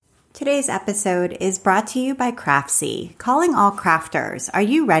Today's episode is brought to you by Craftsy. Calling all crafters, are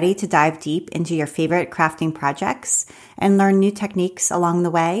you ready to dive deep into your favorite crafting projects and learn new techniques along the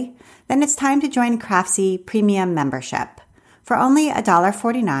way? Then it's time to join Craftsy Premium Membership. For only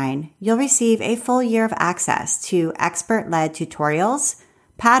 $1.49, you'll receive a full year of access to expert-led tutorials,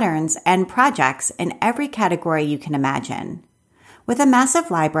 patterns, and projects in every category you can imagine. With a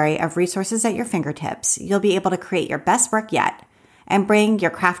massive library of resources at your fingertips, you'll be able to create your best work yet and bring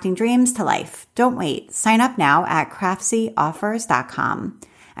your crafting dreams to life. Don't wait. Sign up now at craftsyoffers.com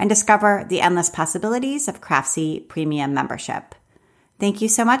and discover the endless possibilities of Craftsy Premium Membership. Thank you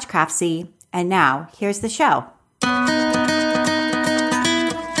so much, Craftsy. And now, here's the show.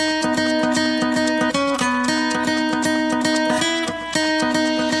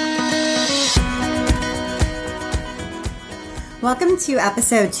 Welcome to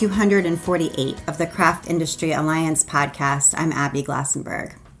episode 248 of the Craft Industry Alliance podcast. I'm Abby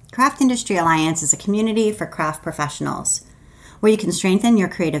Glassenberg. Craft Industry Alliance is a community for craft professionals where you can strengthen your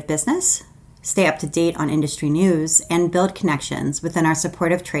creative business, stay up to date on industry news, and build connections within our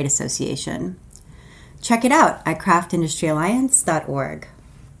supportive trade association. Check it out at craftindustyalliance.org.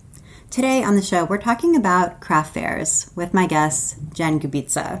 Today on the show, we're talking about craft fairs with my guest, Jen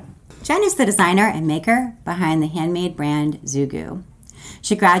Gubicza. Jen is the designer and maker behind the handmade brand ZooGuu.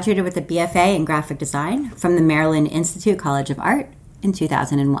 She graduated with a BFA in graphic design from the Maryland Institute College of Art in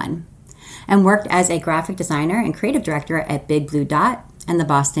 2001 and worked as a graphic designer and creative director at Big Blue Dot and the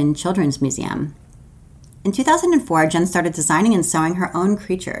Boston Children's Museum. In 2004, Jen started designing and sewing her own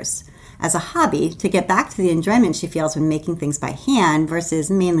creatures as a hobby to get back to the enjoyment she feels when making things by hand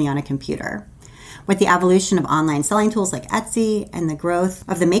versus mainly on a computer. With the evolution of online selling tools like Etsy and the growth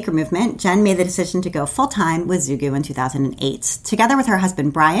of the maker movement, Jen made the decision to go full-time with ZooGuu in 2008. Together with her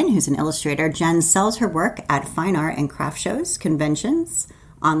husband, Brian, who's an illustrator, Jen sells her work at fine art and craft shows, conventions,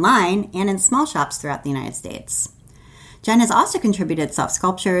 online, and in small shops throughout the United States. Jen has also contributed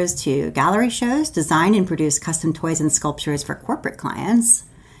self-sculptures to gallery shows, designed and produced custom toys and sculptures for corporate clients,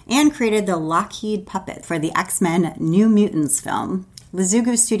 and created the Lockheed puppet for the X-Men New Mutants film. The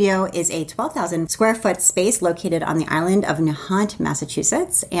ZooGuu studio is a 12,000 square foot space located on the island of Nahant,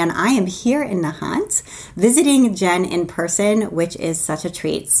 Massachusetts, and I am here in Nahant visiting Jen in person, which is such a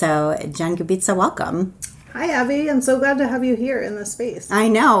treat. So, Jen Gubicza, welcome. Hi, Abby. I'm so glad to have you here in this space. I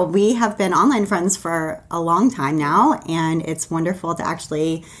know. We have been online friends for a long time now, and it's wonderful to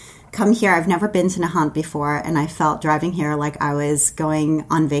actually come here. I've never been to Nahant before, and I felt driving here like I was going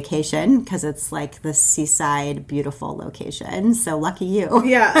on vacation because it's like the seaside, beautiful location. So lucky you.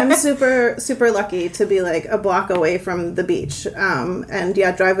 Yeah, I'm super, super lucky to be like a block away from the beach. And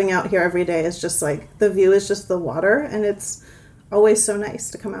yeah, driving out here every day is just like, the view is just the water, and it's always so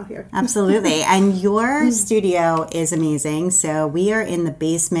nice to come out here. Absolutely. And your studio is amazing. So we are in the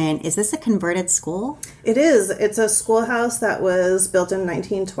basement. Is this a converted school? It is. It's a schoolhouse that was built in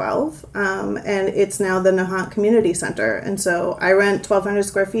 1912, and it's now the Nahant Community Center. And so I rent 1,200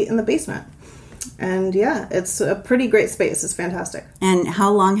 square feet in the basement. And yeah, it's a pretty great space. It's fantastic. And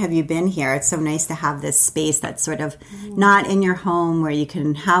how long have you been here? It's so nice to have this space that's sort of not in your home where you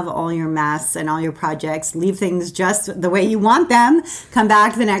can have all your mess and all your projects, leave things just the way you want them, come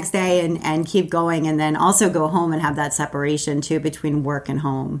back the next day and keep going, and then also go home and have that separation too between work and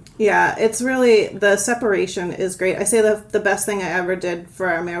home. Yeah, it's really, the separation is great. I say the best thing I ever did for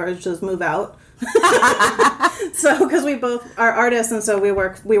our marriage was move out. So, because we both are artists, and so we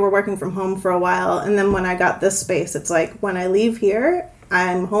were working from home for a while, and then when I got this space, it's like when I leave here,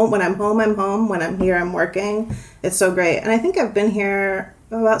 I'm home. When I'm home, I'm home. When I'm here, I'm working. It's so great, and I think I've been here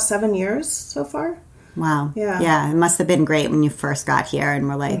about 7 years so far. Wow. Yeah. It must have been great when you first got here and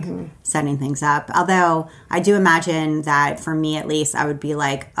were like setting things up. Although I do imagine that for me, at least, I would be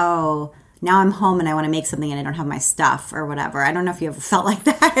like, oh, now I'm home and I want to make something and I don't have my stuff or whatever. I don't know if you ever felt like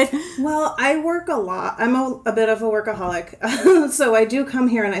that. Well, I work a lot. I'm a bit of a workaholic. So I do come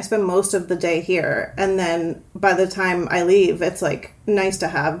here and I spend most of the day here. And then by the time I leave, it's like nice to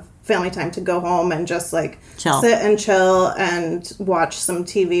have family time to go home and just like chill. Sit and chill and watch some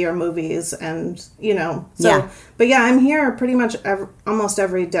TV or movies and, you know. So, yeah. But yeah, I'm here pretty much almost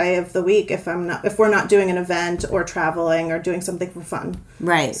every day of the week if we're not doing an event or traveling or doing something for fun.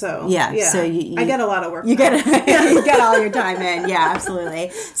 Right. So yeah. So I get a lot of work. You get all your time in. Yeah, absolutely.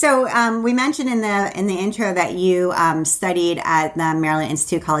 So we mentioned in the intro that you studied at the Maryland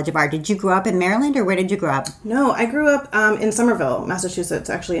Institute College of Art. Did you grow up in Maryland, or where did you grow up? No, I grew up in Somerville, Massachusetts,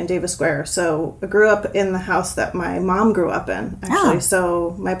 actually in Davis Square. So I grew up in the house that my mom grew up in, actually. Oh.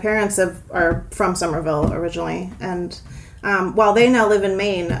 So my parents are from Somerville originally, and While they now live in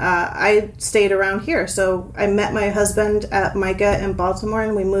Maine, I stayed around here. So I met my husband at MICA in Baltimore,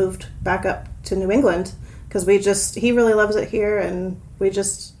 and we moved back up to New England because he really loves it here, and we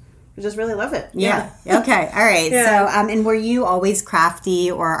just really love it. Yeah. Okay. All right. Yeah. So, and were you always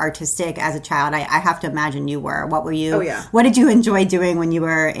crafty or artistic as a child? I have to imagine you were. What were you? Oh, yeah. What did you enjoy doing when you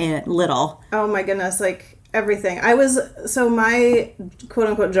were little? Oh my goodness. Like everything. My quote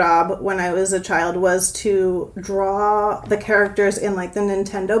unquote job when I was a child was to draw the characters in like the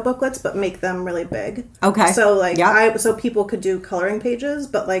Nintendo booklets, but make them really big. Okay. So like, yep. so people could do coloring pages,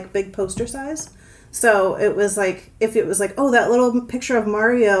 but like big poster size. So it was like, if it was like, oh, that little picture of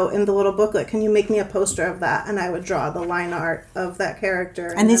Mario in the little booklet, can you make me a poster of that? And I would draw the line art of that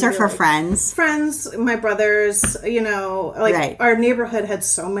character. And these are for friends? Friends, my brothers, right. Our neighborhood had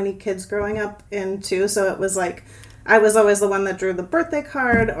so many kids growing up in too. So it was like, I was always the one that drew the birthday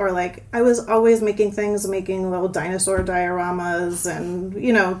card, or like I was always making little dinosaur dioramas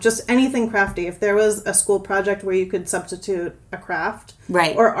and, just anything crafty. If there was a school project where you could substitute a craft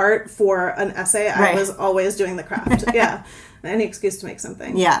right. or art for an essay, right. I was always doing the craft. Yeah. Any excuse to make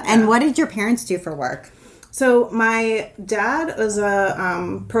something. Yeah. And what did your parents do for work? So my dad was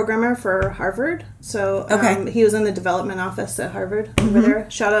a programmer for Harvard. So he was in the development office at Harvard over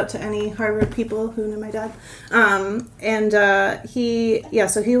there. Shout out to any Harvard people who knew my dad. So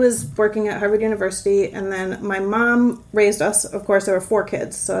he was working at Harvard University. And then my mom raised us. Of course, there were 4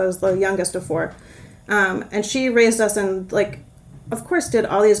 kids. So I was the youngest of 4. And she raised us and of course, did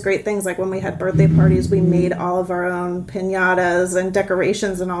all these great things. Like when we had birthday parties, we made all of our own piñatas and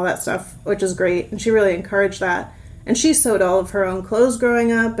decorations and all that stuff, which is great. And she really encouraged that. And she sewed all of her own clothes growing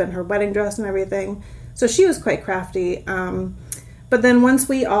up and her wedding dress and everything. So she was quite crafty. But then once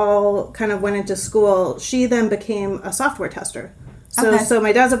we all kind of went into school, she then became a software tester. So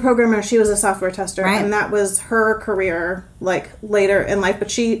my dad's a programmer, she was a software tester, right. And that was her career, like later in life.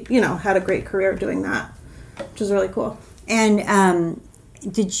 But she, had a great career doing that, which was really cool. And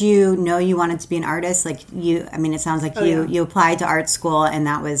did you know you wanted to be an artist? It sounds like you applied to art school and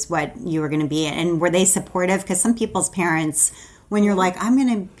that was what you were going to be. And were they supportive? Because some people's parents, when you're like, I'm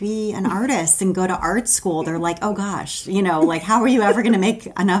going to be an artist and go to art school, they're like, oh gosh, how are you ever going to make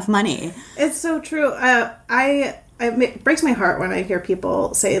enough money? It's so true. It breaks my heart when I hear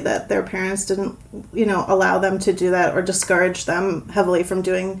people say that their parents didn't, allow them to do that or discourage them heavily from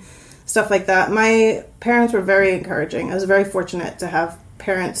doing stuff like that. My parents were very encouraging. I was very fortunate to have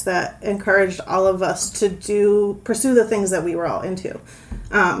parents that encouraged all of us to pursue the things that we were all into,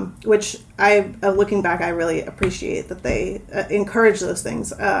 which looking back, I really appreciate that they encouraged those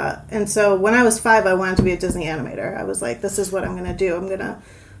things. And so when I was 5, I wanted to be a Disney animator. I was like, this is what I'm going to do. I'm going to,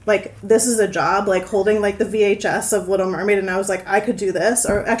 this is a job, holding, the VHS of Little Mermaid, and I was like, I could do this.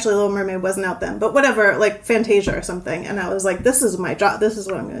 Or actually, Little Mermaid wasn't out then, but whatever, Fantasia or something. And I was like, this is my job. This is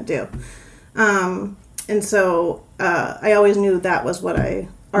what I'm going to do. And so I always knew that was what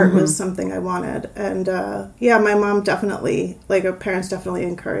art was something I wanted. And, my mom definitely, her parents definitely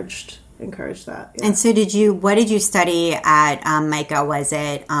encouraged that. Yeah. And so what did you study at MICA? Was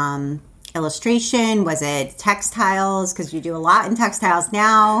it illustration? Was it textiles? Because you do a lot in textiles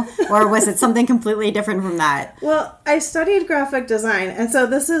now. Or was it something completely different from that? Well, I studied graphic design. And so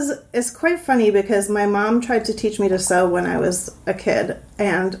it's quite funny because my mom tried to teach me to sew when I was a kid.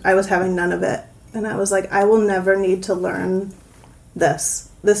 And I was having none of it. And I was like, I will never need to learn this.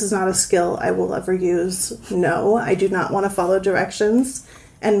 This is not a skill I will ever use. No, I do not want to follow directions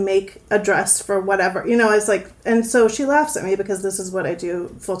and make a dress for whatever. It's and so she laughs at me because this is what I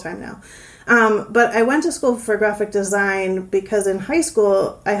do full time now. But I went to school for graphic design because in high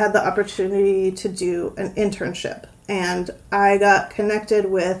school I had the opportunity to do an internship. And I got connected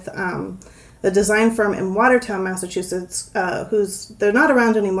with the design firm in Watertown, Massachusetts, they're not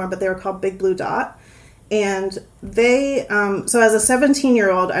around anymore, but they were called Big Blue Dot. And they, so as a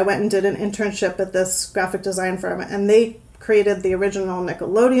 17-year-old, I went and did an internship at this graphic design firm, and they created the original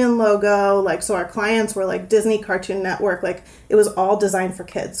Nickelodeon logo. So our clients were Disney Cartoon Network. It was all designed for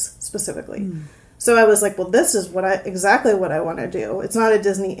kids specifically. So I was like, well, this is exactly what I want to do. It's not a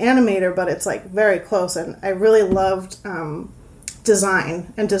Disney animator, but it's very close. And I really loved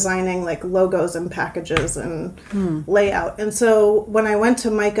design and designing logos and packages and layout. And so when I went to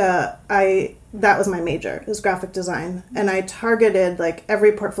MICA, that was my major, is graphic design. And I targeted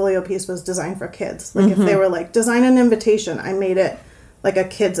every portfolio piece was designed for kids. If they were design an invitation, I made it a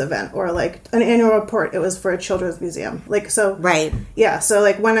kids event, or an annual report, it was for a children's museum. So right. Yeah. So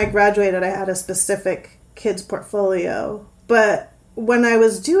when I graduated, I had a specific kids portfolio. But when I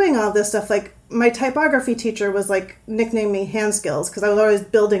was doing all this stuff, my typography teacher was like nicknamed me Hand Skills because I was always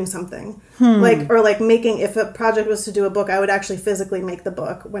building something, like making. If a project was to do a book, I would actually physically make the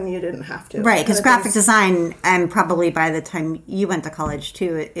book when you didn't have to. Right, because graphic design, and probably by the time you went to college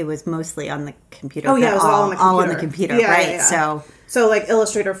too, it was mostly on the computer. Oh yeah, it was all on the computer. Yeah, right? Yeah. So like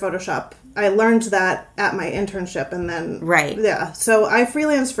Illustrator, Photoshop. I learned that at my internship, and then yeah. So I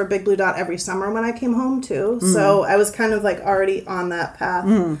freelanced for Big Blue Dot every summer when I came home too. So I was kind of like already on that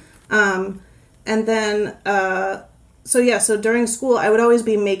path. And then, so during school, I would always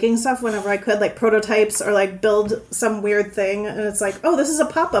be making stuff whenever I could, like prototypes or like build some weird thing. And it's like, oh, this is a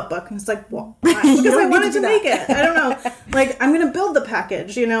pop-up book. And it's like, well, why? Because I wanted to make it. I don't know. Like, I'm going to build the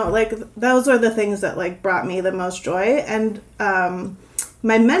package, like those are the things that like brought me the most joy. And,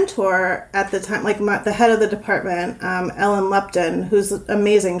 my mentor at the time, like the head of the department, Ellen Lupton, who's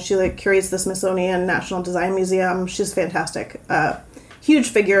amazing. She like curates the Smithsonian National Design Museum. She's fantastic. Huge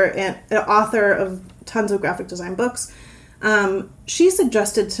figure and author of tons of graphic design books. She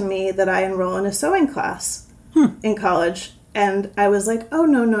suggested to me that I enroll in a sewing class in college. And I was like, oh,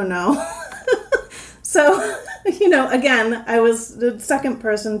 no. So, again, I was the second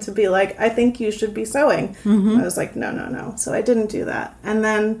person to be like, I think you should be sewing. I was like, no. So I didn't do that. And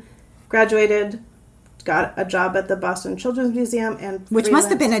then graduated, got a job at the Boston Children's Museum. Which must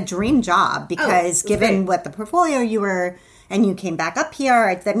have been a dream job because given what the portfolio you were... And you came back up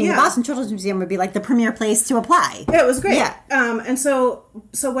here. The Boston Children's Museum would be like the premier place to apply. Yeah, it was great. Yeah. And so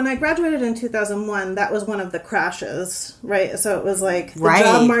when I graduated in 2001, that was one of the crashes, right? So it was like the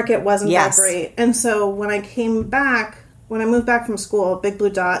job market wasn't that great. And so when I moved back from school, Big Blue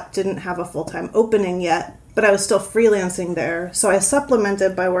Dot didn't have a full-time opening yet, but I was still freelancing there. So I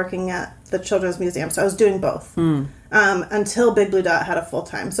supplemented by working at the Children's Museum. So I was doing both until Big Blue Dot had a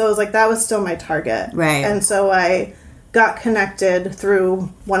full-time. So it was like that was still my target. Right. And so I got connected through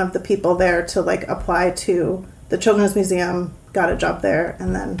one of the people there to like apply to the Children's Museum, got a job there,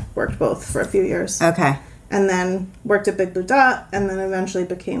 and then worked both for a few years. Okay. And then worked at Big Blue Dot, and then eventually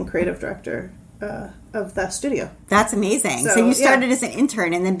became creative director of the studio. That's amazing. So you started as an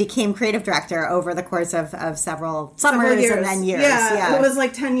intern and then became creative director over the course of several summers and then years. Yeah, it was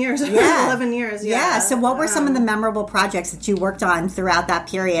like 10 years, 11 years. Yeah. So what were some of the memorable projects that you worked on throughout that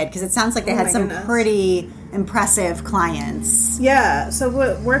period? Because it sounds like they had some pretty impressive clients. Yeah.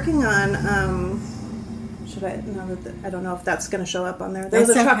 So working on... I don't know if that's going to show up on there. There was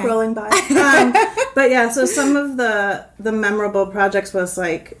a truck rolling by. But yeah, so some of the memorable projects was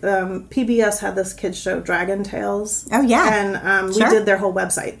like PBS had this kids show, Dragon Tales. Oh yeah, and we did their whole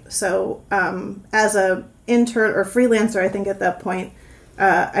website. So as a intern or freelancer, I think at that point,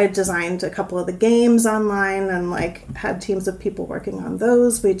 I designed a couple of the games online and like had teams of people working on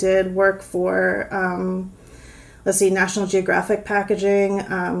those. We did work for. National Geographic Packaging,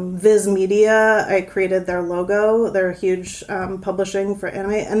 Viz Media. I created their logo. They're huge publishing for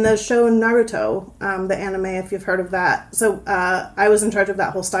anime. And the show Naruto, the anime, if you've heard of that. So I was in charge of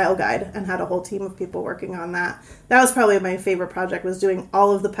that whole style guide and had a whole team of people working on that. That was probably my favorite project, was doing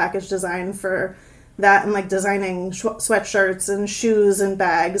all of the package design for that and like designing sweatshirts and shoes and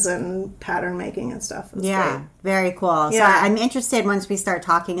bags and pattern making and stuff. Yeah, great. Very cool. So I'm interested, once we start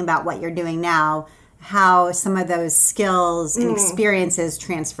talking about what you're doing now, how some of those skills and experiences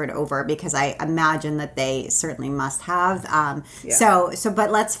transferred over, because I imagine that they certainly must have.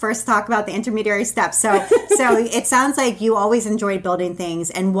 But let's first talk about the intermediary steps. So it sounds like you always enjoyed building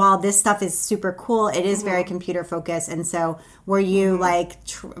things, and while this stuff is super cool, it is very computer focused. And so were you like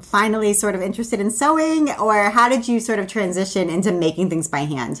finally sort of interested in sewing, or how did you sort of transition into making things by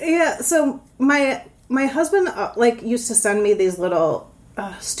hand? Yeah, so my husband used to send me these little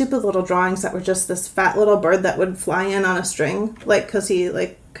stupid little drawings that were just this fat little bird that would fly in on a string, like, because he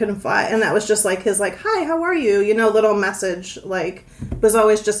like couldn't fly, and that was just like his like, hi, how are you, little message, like, was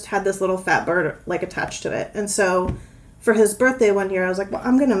always just had this little fat bird like attached to it. And so for his birthday one year, I was like, well,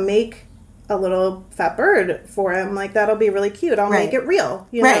 I'm gonna make a little fat bird for him, like, that'll be really cute, I'll make it real,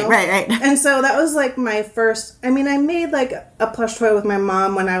 Right. And so that was like my first, I made like a plush toy with my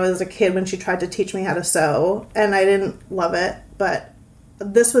mom when I was a kid, when she tried to teach me how to sew, and I didn't love it, but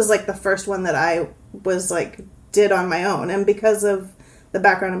this was like the first one that I was like did on my own. And because of the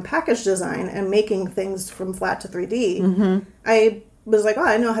background in package design and making things from flat to 3D, I was like, oh,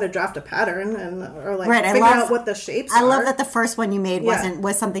 I know how to draft a pattern or like right. figure out what the shapes are. I love that the first one you made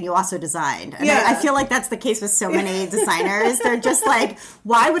was something you also designed. And I feel like that's the case with so many designers. They're just like,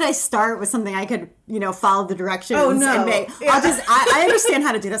 why would I start with something I could, follow the directions and make? I understand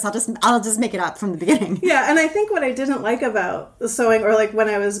how to do this. I'll just make it up from the beginning. Yeah, and I think what I didn't like about the sewing, or like when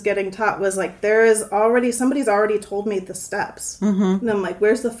I was getting taught, was like somebody's already told me the steps. And I'm like,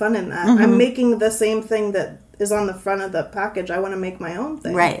 where's the fun in that? I'm making the same thing that is on the front of the package. I want to make my own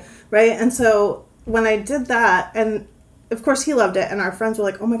thing. Right. And so when I did that, and of course he loved it, and our friends were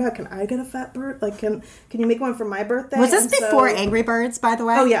like, oh my God, can I get a fat bird? Like, can you make one for my birthday? Was this before Angry Birds, by the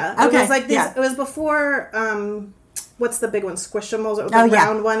way? Oh yeah. Okay. It was like it was before what's the big one? Squishimals. It was the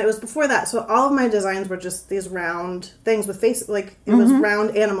round one. It was before that. So all of my designs were just these round things with faces. Like it was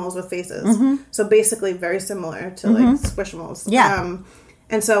round animals with faces. So basically very similar to like Squishimals. Yeah.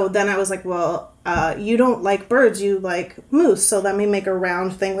 And so then I was like, well, you don't like birds, you like moose. So let me make a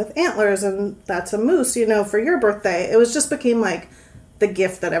round thing with antlers, and that's a moose, for your birthday. It was just became like the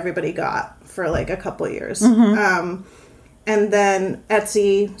gift that everybody got for like a couple of years. And then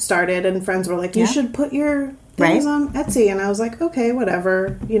Etsy started, and friends were like, you should put your things on Etsy. And I was like, okay,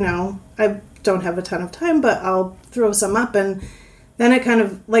 whatever. I don't have a ton of time, but I'll throw some up. And then it kind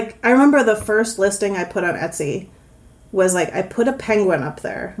of like, I remember the first listing I put on Etsy was like, I put a penguin up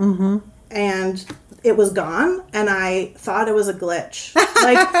there and it was gone, and I thought it was a glitch.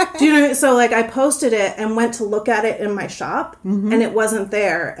 Like, do you know? So like I posted it and went to look at it in my shop and it wasn't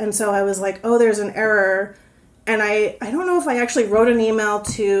there. And so I was like, oh, there's an error. And I don't know if I actually wrote an email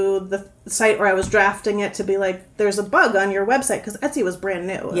to the site, or I was drafting it to be like, there's a bug on your website, because Etsy was brand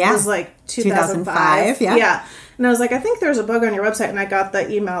new. Yeah. It was like 2005. Yeah. And I was like, I think there's a bug on your website. And I got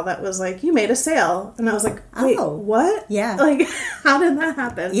the email that was like, you made a sale. And I was like, wait, what? Yeah. Like, how did that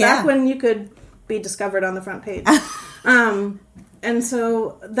happen? Yeah. Back when you could be discovered on the front page. And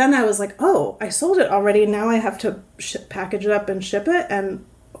so then I was like, oh, I sold it already. Now I have to package it up and ship it. And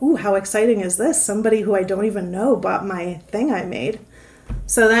ooh, how exciting is this? Somebody who I don't even know bought my thing I made.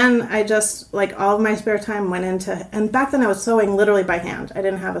 So then I just, like, all of my spare time went into, and back then I was sewing literally by hand. I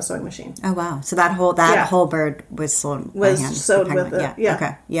didn't have a sewing machine. Oh, wow. So that whole bird was sewn by hand. Was sewed with it. Yeah.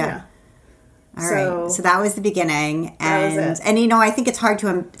 Okay. Yeah. All right. So that was the beginning. And, that was it. And I think it's hard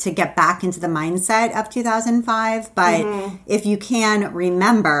to get back into the mindset of 2005. But if you can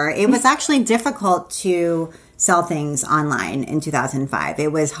remember, it was actually difficult to sell things online in 2005.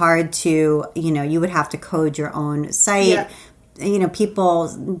 It was hard to, you would have to code your own site. Yeah. People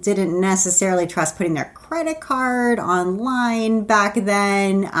didn't necessarily trust putting their credit card online back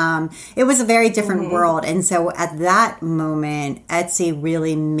then. It was a very different world. And so at that moment, Etsy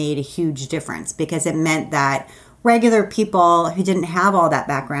really made a huge difference, because it meant that regular people who didn't have all that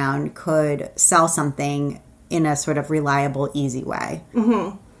background could sell something in a sort of reliable, easy way.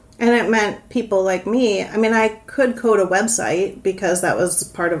 And it meant people like me. I mean, I could code a website, because that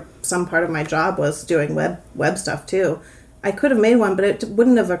was some part of my job was doing web stuff too. I could have made one, but it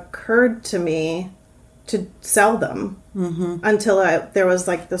wouldn't have occurred to me to sell them until there was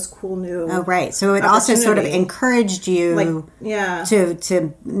like this cool new. Oh, right. So it also sort of encouraged you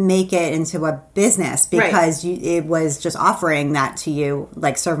to make it into a business, because it was just offering that to you,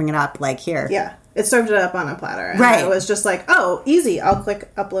 like serving it up, like here. Yeah. It served it up on a platter. And it was just like, oh, easy. I'll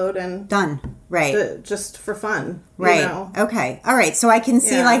click upload and... Done. Right. Just for fun. Right. Okay. All right. So I can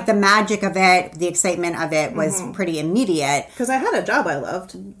see like the magic of it, the excitement of it was pretty immediate. Because I had a job I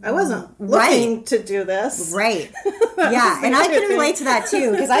loved. I wasn't looking to do this. Right. Yeah. And I can relate to that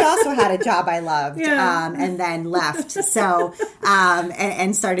too, because I also had a job I loved and then left. So,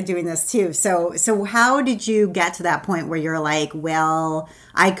 and started doing this too. So how did you get to that point where you're like, well,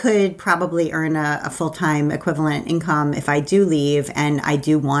 I could probably earn a full-time equivalent income if I do leave, and I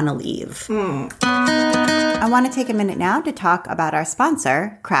do want to leave. I want to take a minute now to talk about our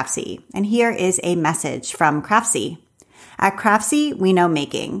sponsor, Craftsy. And here is a message from Craftsy. At Craftsy, we know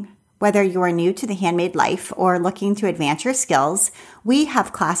making. Whether you are new to the handmade life or looking to advance your skills, we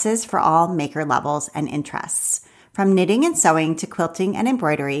have classes for all maker levels and interests. From knitting and sewing to quilting and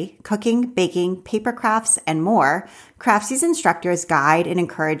embroidery, cooking, baking, paper crafts, and more, Craftsy's instructors guide and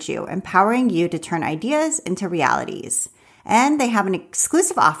encourage you, empowering you to turn ideas into realities. And they have an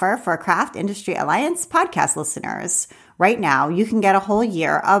exclusive offer for Craft Industry Alliance podcast listeners. Right now, you can get a whole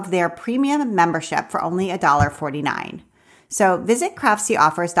year of their premium membership for only $1.49. So visit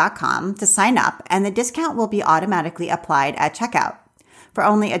CraftsyOffers.com to sign up, and the discount will be automatically applied at checkout. For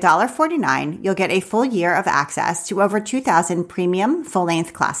only $1.49, you'll get a full year of access to over 2,000 premium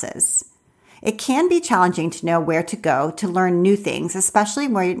full-length classes. It can be challenging to know where to go to learn new things, especially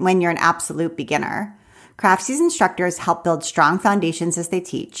when you're an absolute beginner. Craftsy instructors help build strong foundations as they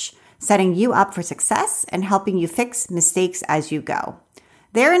teach, setting you up for success and helping you fix mistakes as you go.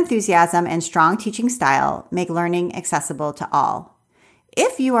 Their enthusiasm and strong teaching style make learning accessible to all.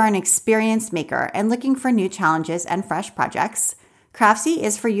 If you are an experienced maker and looking for new challenges and fresh projects, Craftsy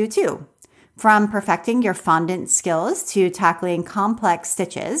is for you too. From perfecting your fondant skills to tackling complex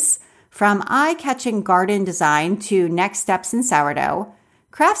stitches, from eye-catching garden design to next steps in sourdough,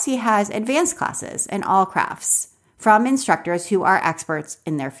 Craftsy has advanced classes in all crafts from instructors who are experts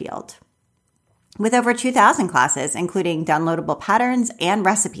in their field. With over 2,000 classes, including downloadable patterns and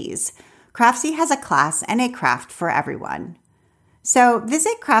recipes, Craftsy has a class and a craft for everyone. So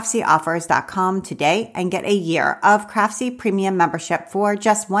visit CraftsyOffers.com today and get a year of Craftsy Premium membership for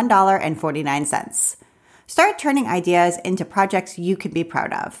just $1.49. Start turning ideas into projects you can be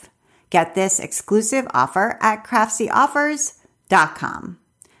proud of. Get this exclusive offer at CraftsyOffers.com.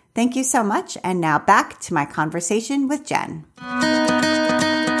 Thank you so much, and now back to my conversation with Jen.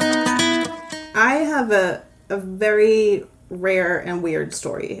 I have a very rare and weird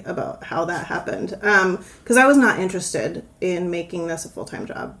story about how that happened. Because I was not interested in making this a full-time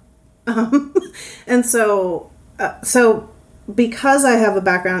job. And so because I have a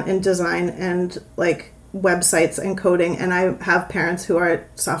background in design and like websites and coding, and I have parents who are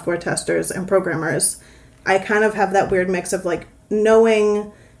software testers and programmers, I kind of have that weird mix of like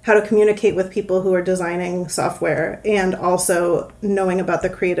knowing how to communicate with people who are designing software and also knowing about the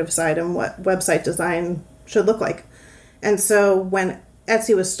creative side and what website design should look like. And so when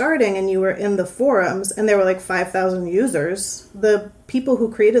Etsy was starting and you were in the forums and there were like 5,000 users, the people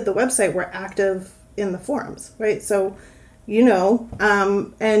who created the website were active in the forums, right? So,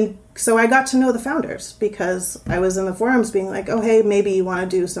 and so I got to know the founders because I was in the forums being like, oh, hey, maybe you want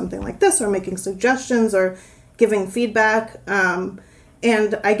to do something like this, or making suggestions or giving feedback.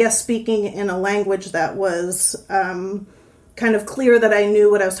 And I guess speaking in a language that was kind of clear that I knew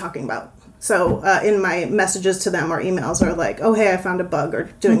what I was talking about. So in my messages to them or emails are like, oh, hey, I found a bug or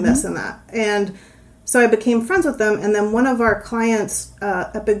doing this and that. And so I became friends with them. And then one of our clients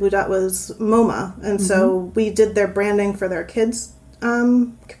at Big Blue Dot was MoMA. And so we did their branding for their kids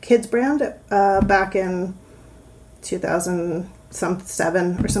brand back in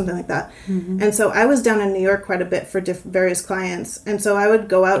 2007 or something like that. And so I was down in New York quite a bit for various clients, and so I would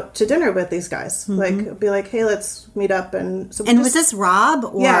go out to dinner with these guys, like be like, hey, let's meet up. And so was this Rob?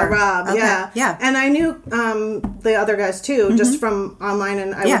 Or? Yeah, Rob. Okay. Yeah. And I knew the other guys too, just from online,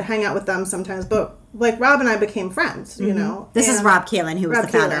 and I would hang out with them sometimes, but like Rob and I became friends, you know. This is Rob Keelan, who was Rob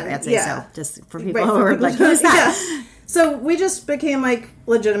the founder Keelan, of Etsy, so just for people who are like, people who's that? Yeah. So we just became like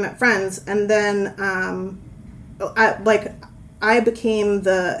legitimate friends, and then I became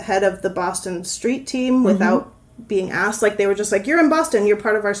the head of the Boston street team without being asked. Like, they were just like, you're in Boston, you're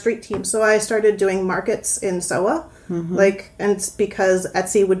part of our street team. So I started doing markets in SOA. And it's because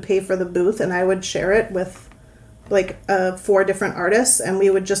Etsy would pay for the booth and I would share it with like 4 different artists, and we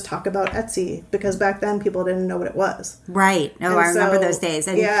would just talk about Etsy because back then people didn't know what it was. Right. Oh, I remember those days.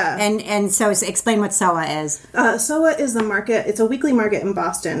 And, And so explain what SOA is. SOA is the market. It's a weekly market in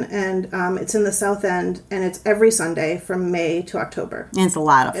Boston, and it's in the South End, and it's every Sunday from May to October. And it's a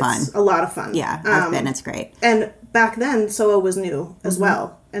lot of fun. It's a lot of fun. Yeah, I've been. It's great. And back then, SOA was new as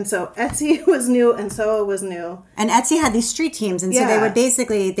well. And so Etsy was new and SOA was new. And Etsy had these street teams, and so they would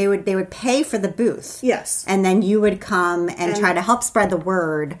basically they would pay for the booth. Yes. And then you would come and try to help spread the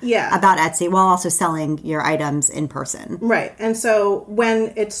word about Etsy while also selling your items in person. Right. And so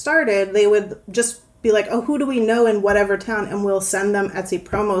when it started, they would just be like, oh, who do we know in whatever town? And we'll send them Etsy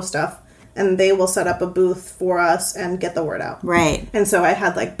promo stuff. And they will set up a booth for us and get the word out. Right. And so I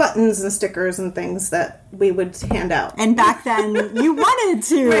had like buttons and stickers and things that we would hand out. And back then you wanted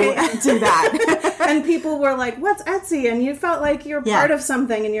to do that. And people were like, what's Etsy? And you felt like you're part of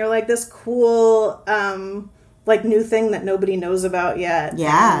something, and you're like this cool, like new thing that nobody knows about yet.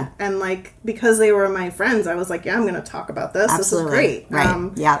 Yeah. And like, because they were my friends, I was like, yeah, I'm going to talk about this. Absolutely. This is great.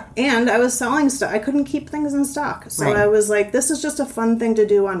 Right. Yeah. And I was selling stuff. I couldn't keep things in stock. So I was like, this is just a fun thing to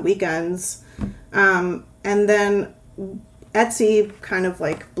do on weekends. And then Etsy kind of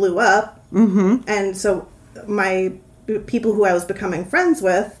like blew up. And so my people who I was becoming friends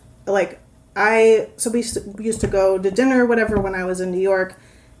with, like so we used to go to dinner or whatever when I was in New York.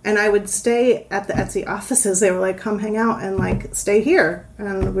 And I would stay at the Etsy offices. They were like, come hang out and like stay here.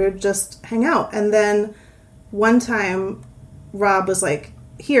 And we would just hang out. And then one time Rob was like,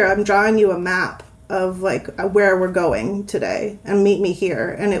 here, I'm drawing you a map of like where we're going today and meet me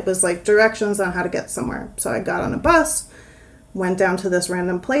here. And it was like directions on how to get somewhere. So I got on a bus, went down to this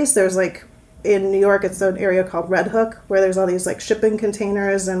random place. There's like in New York, it's an area called Red Hook, where there's all these like shipping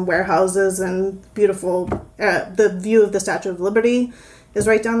containers and warehouses and beautiful, the view of the Statue of Liberty is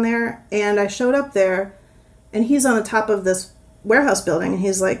right down there. And I showed up there, and he's on the top of this warehouse building, and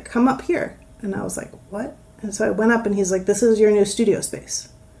he's like, come up here. And I was like, what? And so I went up, and he's like, this is your new studio space.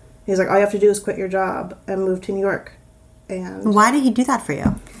 He's like, all you have to do is quit your job and move to New York. And why did he do that for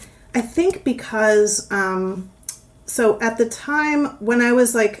you? I think because, so at the time when I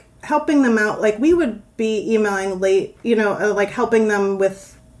was like helping them out, like we would be emailing late, you know, like helping them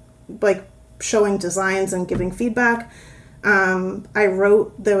with like showing designs and giving feedback. I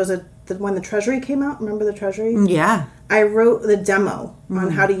wrote, when the Treasury came out, remember the Treasury? Yeah. I wrote the demo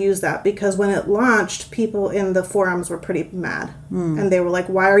on how to use that, because when it launched, people in the forums were pretty mad. And they were like,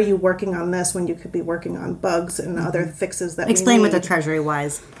 why are you working on this when you could be working on bugs and other fixes that Explain we need? what the Treasury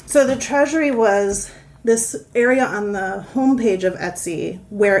was. So the Treasury was this area on the homepage of Etsy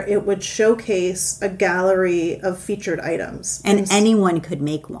where it would showcase a gallery of featured items. And anyone could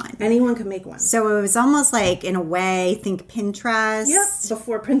make one. Anyone could make one. So it was almost like, in a way, think Pinterest. Yep,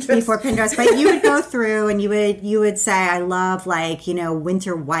 before Pinterest. But you would go through and you would say, I love, like, you know,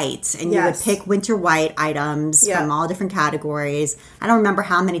 winter white. And you would pick winter white items from all different categories. I don't remember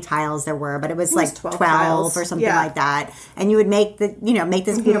how many tiles there were, but it was like 12 or something like that. And you would make this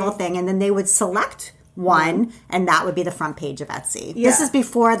beautiful thing, and then they would select one, and that would be the front page of Etsy. Yeah. This is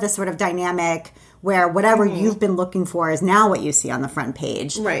before the sort of dynamic where whatever you've been looking for is now what you see on the front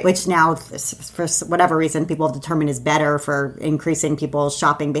page, right? Which now, for whatever reason, people have determined is better for increasing people's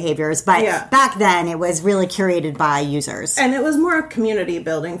shopping behaviors. But back then, it was really curated by users. And it was more community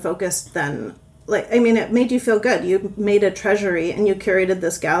building focused than... Like, I mean, it made you feel good. You made a treasury and you curated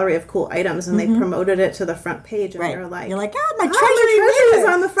this gallery of cool items, and they promoted it to the front page. And you're like, my treasury is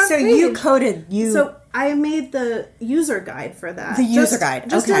on the front page. So you coded So I made the user guide for that. The user guide,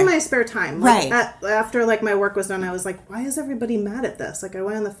 just in my spare time. Like, after like my work was done, I was like, why is everybody mad at this? Like, I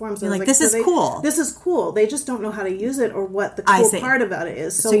went on the forums. You're like, this is cool. This is cool. They just don't know how to use it or what the cool part about it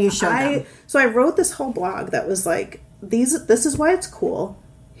is. So you showed them. So I wrote this whole blog that was like, this is why it's cool.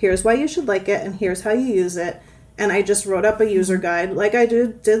 Here's why you should like it, and here's how you use it. And I just wrote up a user guide, like I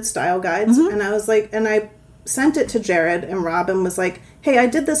did style guides. And I was like, and I sent it to Jared and Rob and was like, hey, I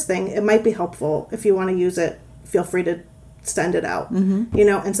did this thing. It might be helpful. If you want to use it, feel free to send it out. You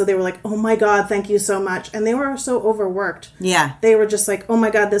know? And so they were like, oh my God, thank you so much. And they were so overworked. Yeah. They were just like, oh my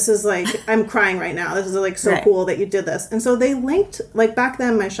God, this is like, I'm crying right now. This is like so cool that you did this. And so they linked, like back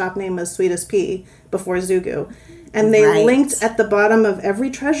then my shop name was Sweetest Pea before ZooGuu. And they linked at the bottom of every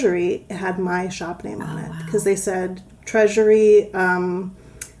treasury, it had my shop name on it. Because they said, treasury,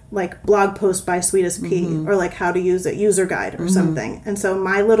 like blog post by Sweetest Pea, or like how to use it, user guide or something. And so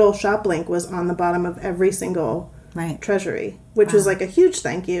my little shop link was on the bottom of every single treasury, which was like a huge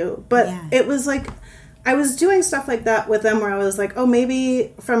thank you. But it was like, I was doing stuff like that with them where I was like, oh,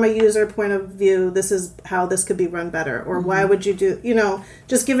 maybe from a user point of view, this is how this could be run better. Or why would you do, you know,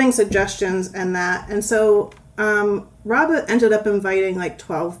 just giving suggestions and that. And so... Rob ended up inviting like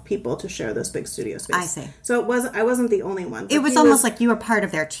 12 people to share this big studio space. I see. So I wasn't the only one. It was almost like you were part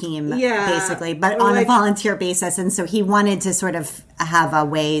of their team, basically, but on a volunteer basis. And so he wanted to sort of have a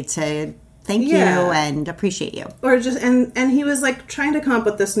way to thank you and appreciate you. Or just, and he was like trying to come up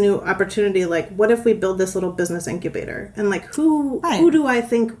with this new opportunity. Like, what if we build this little business incubator? And like, who do I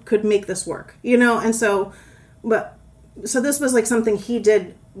think could make this work? You know? And so this was like something he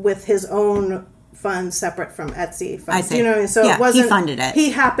did with his own funds separate from Etsy funds. I see. You know, so it wasn't, he funded it. He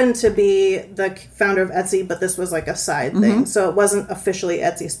happened to be the founder of Etsy, but this was like a side thing. So it wasn't officially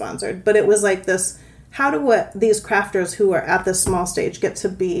Etsy sponsored, but it was like this, how do these crafters who are at this small stage get to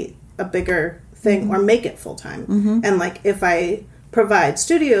be a bigger thing or make it full time? And like, if I provide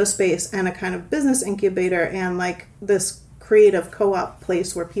studio space and a kind of business incubator and like this creative co-op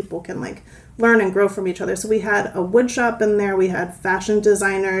place where people can like learn and grow from each other. So we had a wood shop in there. We had fashion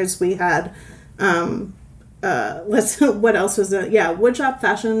designers. We had what else was there? Yeah, woodshop,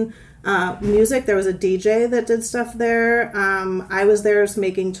 fashion, music. There was a DJ that did stuff there. I was there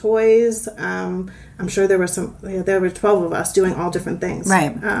making toys. I'm sure there were there were 12 of us doing all different things.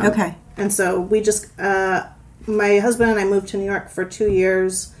 Right. Okay. And so we just, my husband and I moved to New York for 2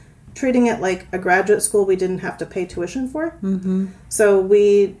 years, treating it like a graduate school we didn't have to pay tuition for. So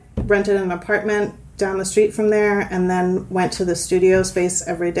we rented an apartment down the street from there and then went to the studio space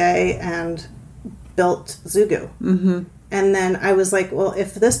every day and built ZooGuu. And then I was like, well,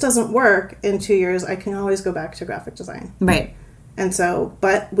 if this doesn't work in 2 years, I can always go back to graphic design. Right. And so,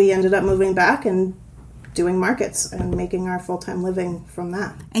 but we ended up moving back and doing markets and making our full-time living from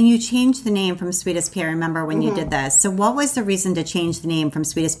that. And you changed the name from Sweetest Pea, I remember when you did this. So what was the reason to change the name from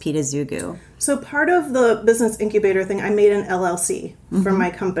Sweetest Pea to ZooGuu? So part of the business incubator thing, I made an LLC for my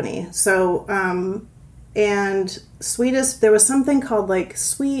company. So, and there was something called like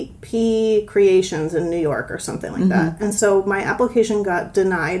Sweet Pea Creations in New York or something like that. And so my application got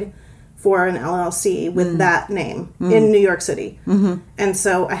denied for an LLC with that name in New York City. And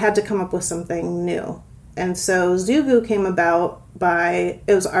so I had to come up with something new. And so ZooGuu came about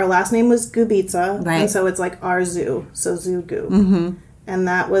our last name was Gubicza, right. and so it's like our zoo, so ZooGuu. And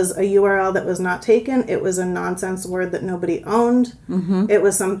that was a URL that was not taken. It was a nonsense word that nobody owned. It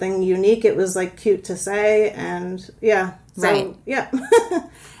was something unique. It was like cute to say, and yeah. So, right. Yeah.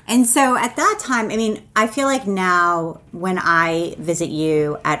 And so at that time, I mean, I feel like now when I visit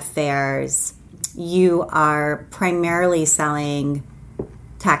you at fairs, you are primarily selling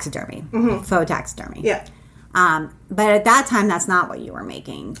taxidermy, faux taxidermy. Yeah. But at that time, that's not what you were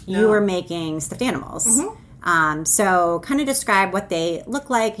making. No. You were making stuffed animals. So kind of describe what they look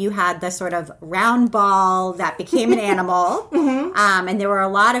like. You had the sort of round ball that became an animal. And there were a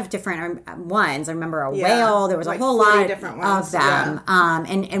lot of different ones. I remember a whale. There was like a whole lot different ones. of them. Yeah.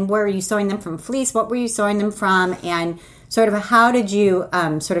 And were you sewing them from fleece? What were you sewing them from? And sort of how did you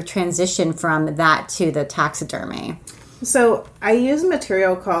sort of transition from that to the taxidermy? So I use a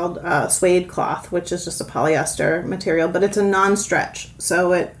material called suede cloth, which is just a polyester material, but it's a non-stretch.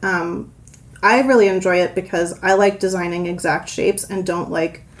 So it... I really enjoy it because I like designing exact shapes and don't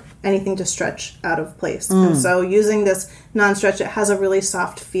like anything to stretch out of place. And so using this non-stretch, it has a really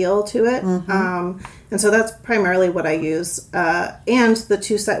soft feel to it. And so that's primarily what I use. And when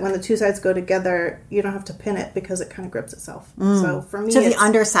the two sides go together, you don't have to pin it because it kind of grips itself. So for me, so the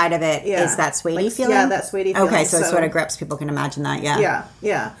underside of it is that suede-y feeling? Yeah, that suede-y feeling. Okay, so it sort of grips. People can imagine that, yeah.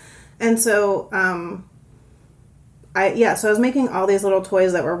 Yeah. And so... so I was making all these little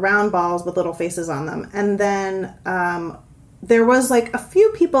toys that were round balls with little faces on them. And then there was like a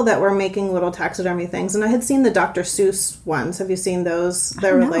few people that were making little taxidermy things. And I had seen the Dr. Seuss ones. Have you seen those?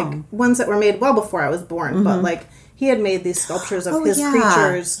 There were like ones that were made well before I was born. But like he had made these sculptures of his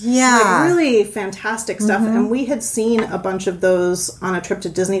creatures. Yeah. Like really fantastic stuff. And we had seen a bunch of those on a trip to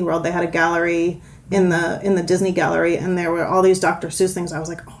Disney World. They had a gallery in the Disney gallery. And there were all these Dr. Seuss things. I was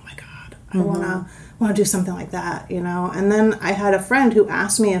like, oh my God, I want to do something like that, you know. And then I had a friend who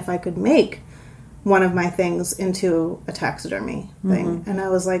asked me if I could make one of my things into a taxidermy thing. And I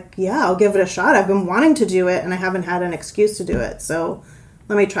was like, yeah, I'll give it a shot. I've been wanting to do it and I haven't had an excuse to do it. So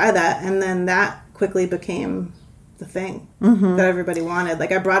let me try that. And then that quickly became the thing that everybody wanted.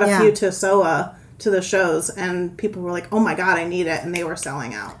 Like I brought a few to SOA to the shows and people were like, oh my God, I need it. And they were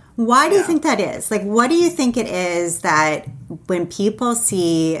selling out. Why do you think that is? Like, what do you think it is that when people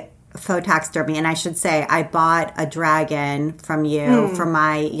see faux taxidermy, and I should say I bought a dragon from you for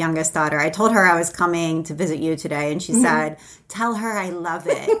my youngest daughter. I told her I was coming to visit you today, and she said, tell her I love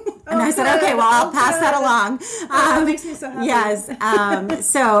it. And I said, okay, well, I'll pass that along. That makes me so happy. Yes.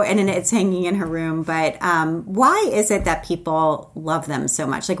 And it's hanging in her room. But why is it that people love them so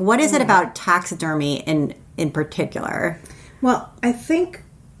much? Like, what is it about taxidermy in particular? Well, I think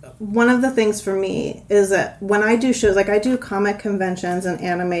one of the things for me is that when I do shows, like I do comic conventions and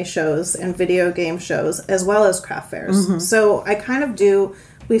anime shows and video game shows, as well as craft fairs. So I kind of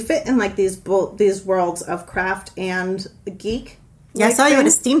we fit in like these worlds of craft and geek. Yeah, I saw you at a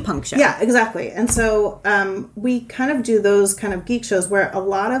steampunk show. Yeah, exactly. And so we kind of do those kind of geek shows where a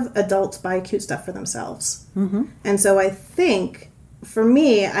lot of adults buy cute stuff for themselves. And so I think... for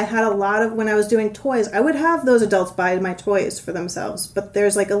me, I had a lot of, when I was doing toys, I would have those adults buy my toys for themselves. But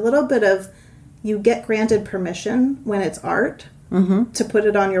there's like a little bit of, you get granted permission when it's art to put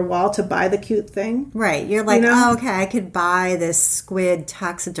it on your wall, to buy the cute thing. Right. You're like, oh, okay, I could buy this squid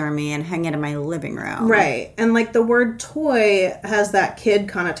taxidermy and hang it in my living room. Right. And like the word toy has that kid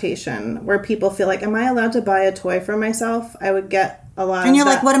connotation where people feel like, am I allowed to buy a toy for myself? I would get a lot and you're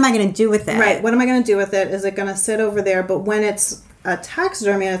like, what am I going to do with it? Right. What am I going to do with it? Is it going to sit over there? But when it's a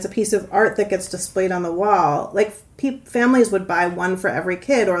taxidermy and it's a piece of art that gets displayed on the wall, like families would buy one for every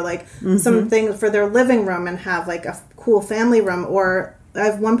kid, or like something for their living room and have like a cool family room. Or I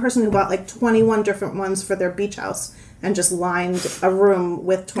have one person who bought like 21 different ones for their beach house and just lined a room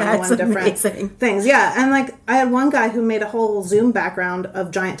with 21 different things. Yeah. And like I had one guy who made a whole Zoom background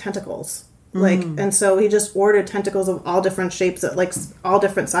of giant tentacles. Like, and so he just ordered tentacles of all different shapes at like all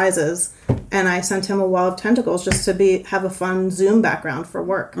different sizes, and I sent him a wall of tentacles just to have a fun Zoom background for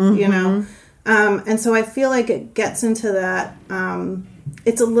work, you know? And so I feel like it gets into that,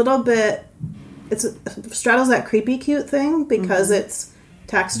 it's a little bit, straddles that creepy cute thing because it's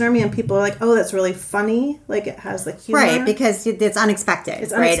taxidermy, and people are like, oh, that's really funny. Like, it has the humor. Right, because it's unexpected.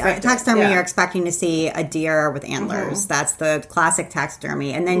 It's unexpected. Right? Taxidermy, you're expecting to see a deer with antlers. That's the classic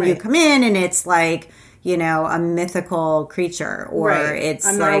taxidermy. And then you come in and it's like, you know, a mythical creature, or it's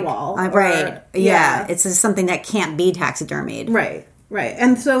a like narwhal, it's just something that can't be taxidermied. Right.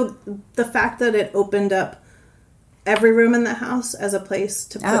 And so the fact that it opened up every room in the house as a place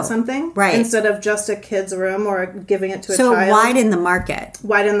to put something, instead of just a kid's room or giving it to a child. So widen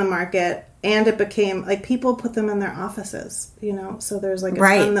the market. And it became like people put them in their offices, you know. So there's like a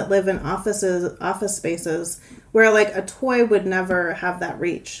ton that live in office spaces where like a toy would never have that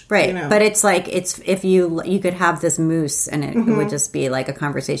reach, right? You know? But it's like if you could have this moose and it would just be like a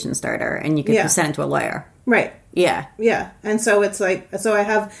conversation starter, and you could send it to a lawyer, right? Yeah. And so it's like I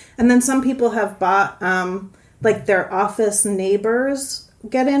have, and then some people have bought like their office neighbors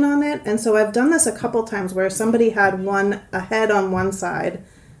get in on it, and so I've done this a couple times where somebody had a head on one side.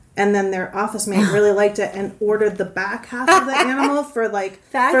 And then their office mate really liked it and ordered the back half of the animal for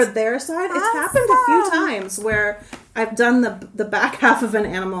their side. It's happened a few times where I've done the back half of an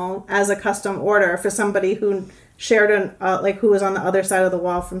animal as a custom order for somebody who shared who was on the other side of the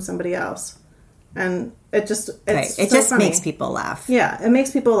wall from somebody else, and it just makes people laugh. Yeah, it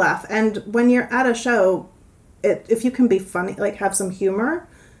makes people laugh, and when you're at a show, if you can be funny, like have some humor,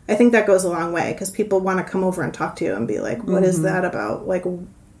 I think that goes a long way because people want to come over and talk to you and be like, "What is that about?" Like,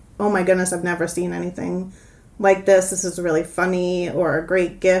 oh my goodness, I've never seen anything like this. This is really funny, or a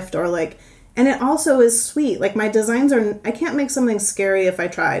great gift, or like, and it also is sweet. Like my designs I can't make something scary if I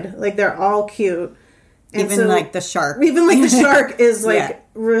tried. Like they're all cute. And even like the shark. Even like the shark is like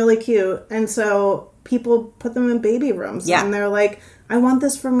really cute. And so people put them in baby rooms and they're like, I want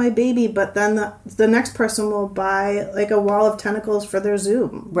this for my baby, but then the next person will buy like a wall of tentacles for their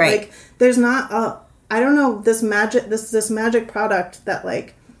Zoom. Right. Like there's not I don't know, this magic product that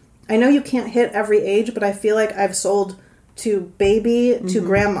like, I know you can't hit every age, but I feel like I've sold to baby to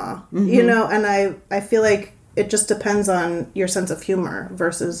grandma, you know, and I feel like it just depends on your sense of humor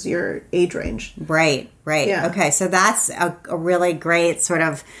versus your age range. Right. Yeah. Okay, so that's a really great sort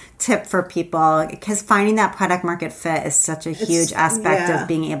of tip for people, because finding that product market fit is such a huge aspect of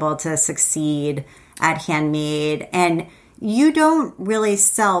being able to succeed at handmade. And you don't really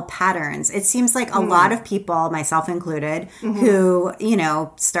sell patterns. It seems like a lot of people, myself included, who, you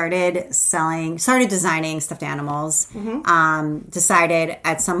know, started designing stuffed animals, decided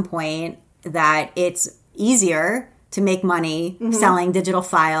at some point that it's easier to make money selling digital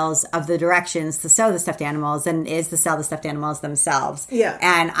files of the directions to sew the stuffed animals than it is to sell the stuffed animals themselves. Yeah.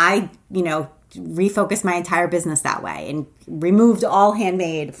 And I, you know, refocused my entire business that way and removed all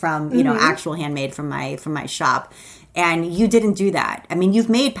handmade from, you know, actual handmade from my shop. And you didn't do that. I mean, you've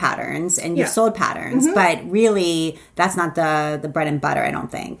made patterns and you've sold patterns, but really that's not the bread and butter, I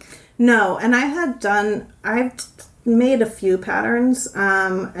don't think. No, and I've made a few patterns,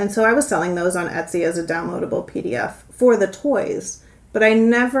 and so I was selling those on Etsy as a downloadable PDF for the toys, but I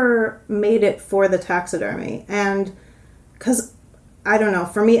never made it for the taxidermy. And because, I don't know,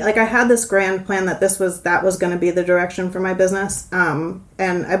 for me, like I had this grand plan that that was going to be the direction for my business,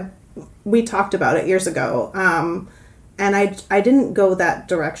 and we talked about it years ago, and I didn't go that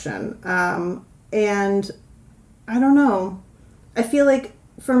direction. And I don't know. I feel like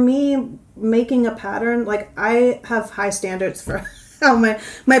for me, making a pattern, like I have high standards for how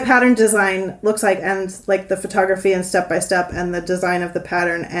my pattern design looks like, and like the photography and step by step and the design of the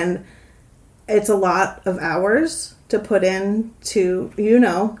pattern. And it's a lot of hours to put in to, you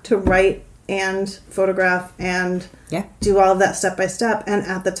know, to write and photograph and do all of that step by step. And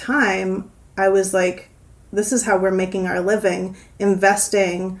at the time I was like, this is how we're making our living.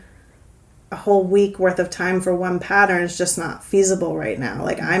 Investing a whole week worth of time for one pattern is just not feasible right now.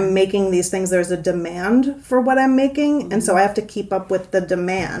 Like I'm making these things, there's a demand for what I'm making. And so I have to keep up with the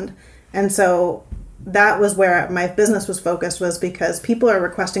demand. And so that was where my business was focused, was because people are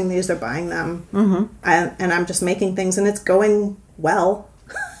requesting these, they're buying them. And I'm just making things and it's going well.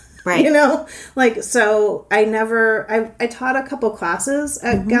 Right. You know, like, so I taught a couple classes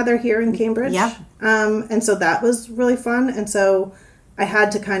at Gather here in Cambridge. Yeah. And so that was really fun. And so I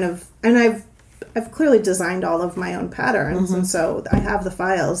had to kind of, and I've clearly designed all of my own patterns. And so I have the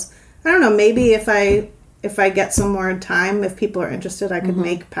files. I don't know, maybe if I get some more time, if people are interested, I could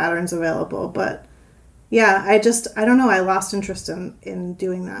make patterns available. But yeah, I don't know. I lost interest in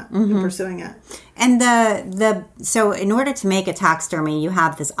doing that and pursuing it. And so in order to make a taxidermy, you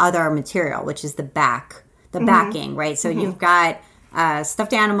have this other material, which is the backing, right? So you've got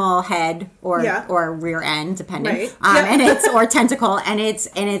stuffed animal head or Yeah. or rear end, depending, Right. and it's or tentacle, and it's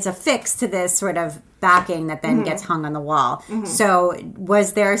affixed to this sort of backing that then gets hung on the wall. So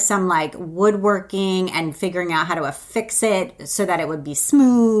was there some like woodworking and figuring out how to affix it so that it would be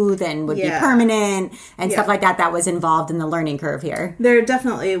smooth and would be permanent and stuff like that that was involved in the learning curve here? There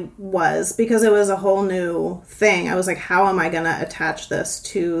definitely was, because it was a whole new thing. I was like, how am I going to attach this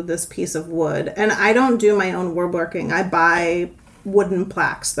to this piece of wood? And I don't do my own woodworking. I buy wooden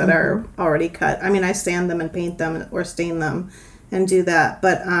plaques that are already cut. I mean, I sand them and paint them or stain them and do that.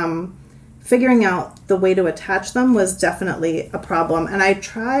 But figuring out the way to attach them was definitely a problem. And I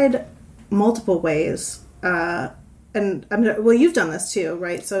tried multiple ways. Well, you've done this too,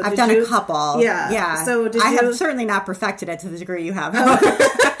 right? So I've done a couple. Yeah. So I have certainly not perfected it to the degree you have.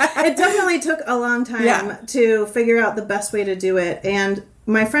 It definitely took a long time to figure out the best way to do it. And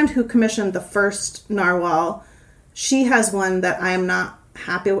my friend who commissioned the first narwhal, she has one that I am not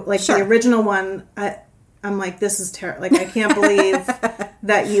happy with. Like the original one, I'm like, this is terrible. Like, I can't believe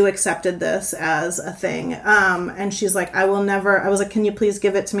that you accepted this as a thing. And she's like, I will never. I was like, can you please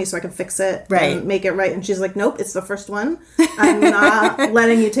give it to me so I can fix it and make it right? And she's like, nope, it's the first one. I'm not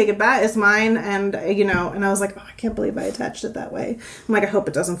letting you take it back. It's mine. And, and I was like, oh, I can't believe I attached it that way. I'm like, I hope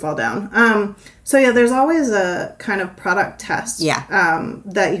it doesn't fall down. So yeah, there's always a kind of product test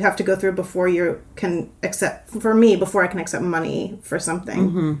that you have to go through before you can before I can accept money for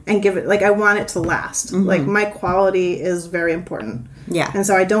something and give it, like, I want it to last. Like, my quality is very important. Yeah. And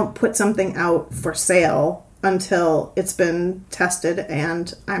so I don't put something out for sale until it's been tested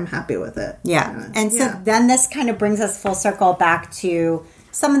and I'm happy with it. Yeah. And so then this kind of brings us full circle back to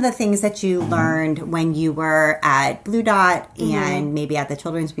some of the things that you learned when you were at Blue Dot and maybe at the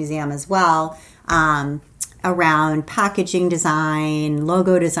Children's Museum as well, around packaging design,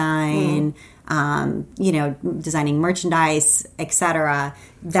 logo design, designing merchandise, etc.,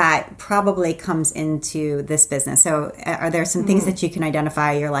 that probably comes into this business. So are there some things that you can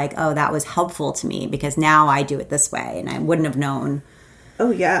identify? You're like, oh, that was helpful to me because now I do it this way and I wouldn't have known.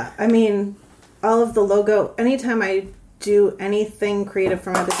 Oh, yeah. I mean, all of the logo, anytime I do anything creative for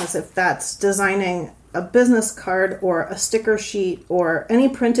my business, if that's designing a business card or a sticker sheet or any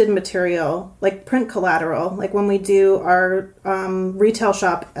printed material, like print collateral, like when we do our retail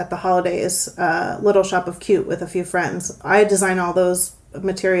shop at the holidays, Little Shop of Cute with a few friends, I design all those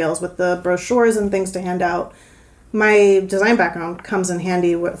materials with the brochures and things to hand out. My design background comes in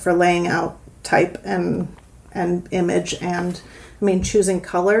handy for laying out type and image, and I mean, choosing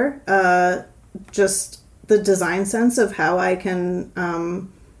color, just the design sense of how I can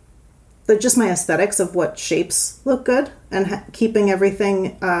just my aesthetics of what shapes look good and keeping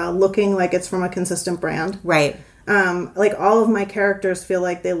everything looking like it's from a consistent brand. Right. Like all of my characters feel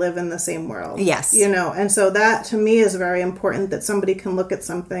like they live in the same world. Yes. And so that to me is very important, that somebody can look at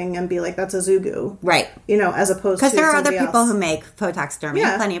something and be like, that's a ZooGuu. Right. As opposed to because there are other people else who make faux taxidermy.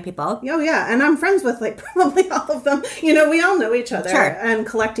 Yeah. Plenty of people. Oh, yeah. And I'm friends with like probably all of them. We all know each other and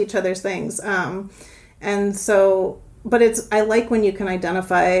collect each other's things. And so... But I like when you can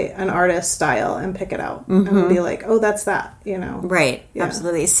identify an artist's style and pick it out and be like, oh, that's that, Right. Yeah.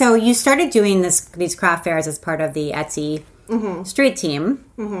 Absolutely. So you started doing these craft fairs as part of the Etsy street team.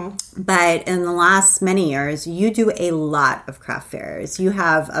 But in the last many years, you do a lot of craft fairs. You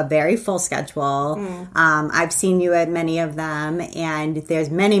have a very full schedule. I've seen you at many of them, and there's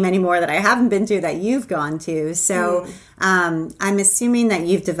many, many more that I haven't been to that you've gone to. So I'm assuming that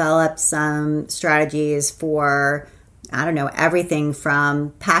you've developed some strategies for... I don't know, everything from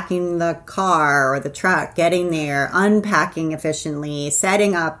packing the car or the truck, getting there, unpacking efficiently,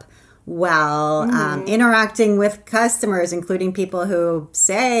 setting up well, interacting with customers, including people who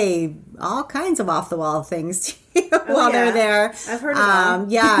say all kinds of off-the-wall things to you while they're there. I've heard of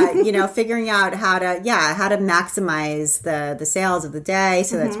them. Figuring out how to maximize the sales of the day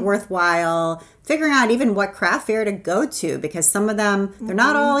so that's worthwhile. Figuring out even what craft fair to go to, because some of them, they're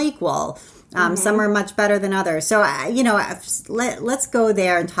not all equal. Some are much better than others. So, let's go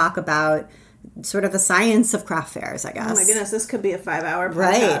there and talk about sort of the science of craft fairs, I guess. Oh my goodness, this could be a 5-hour podcast.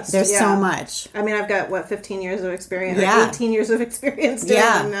 Right. There's so much. I mean, I've got, 15 years of experience, or 18 years of experience doing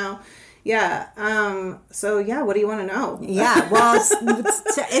them now. Yeah. So, what do you want to know? Yeah. Well,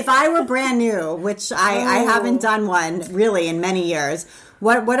 if I were brand new, which I haven't done one really in many years,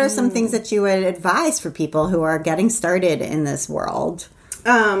 what are some things that you would advise for people who are getting started in this world?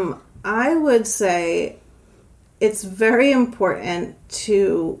 I would say it's very important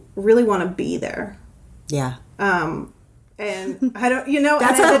to really want to be there. Yeah. And I don't,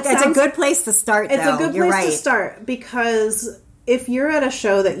 that's a good place to start, though. It's a good place to start, because if you're at a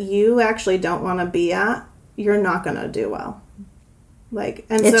show that you actually don't want to be at, you're not going to do well. Like,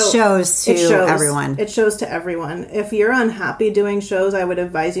 and it so shows to everyone. It shows to everyone. If you're unhappy doing shows, I would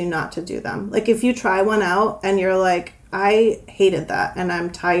advise you not to do them. Like, if you try one out and you're like, I hated that and I'm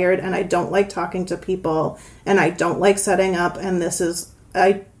tired and I don't like talking to people and I don't like setting up and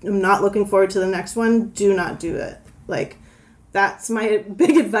I am not looking forward to the next one, do not do it. Like, that's my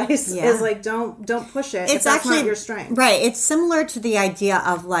big advice is like, don't push it. It's actually not your strength. Right. It's similar to the idea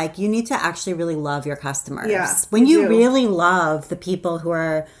of like, you need to actually really love your customers. Yeah, when you really love the people who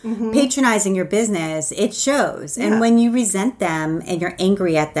are patronizing your business, it shows. Yeah. And when you resent them and you're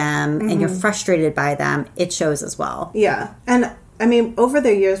angry at them and you're frustrated by them, it shows as well. Yeah. And I mean, over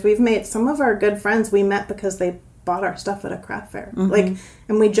the years, we've made some of our good friends we met because they bought our stuff at a craft fair. Like,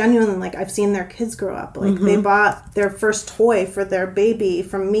 and we genuinely, like, I've seen their kids grow up. Like, they bought their first toy for their baby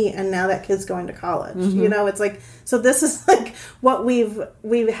from me, and now that kid's going to college. You know, it's like, so this is like what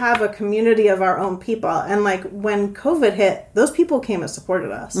we have a community of our own people. And like, when COVID hit, those people came and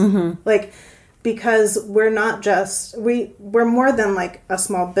supported us. Like, because we're not just, we're more than like a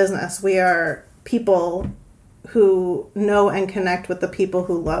small business. We are people who know and connect with the people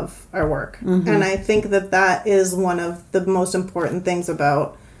who love our work. And I think that is one of the most important things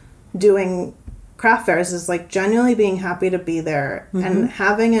about doing craft fairs is like genuinely being happy to be there and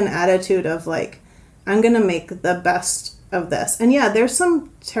having an attitude of like, I'm going to make the best of this. And yeah, there's some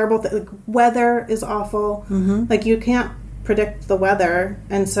terrible like, weather is awful. Like, you can't predict the weather.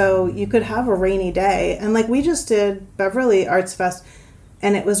 And so you could have a rainy day. And like, we just did Beverly Arts Fest,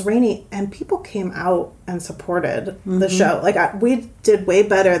 and it was rainy, and people came out and supported the show. Like, we did way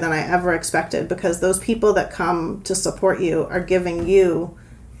better than I ever expected, because those people that come to support you are giving you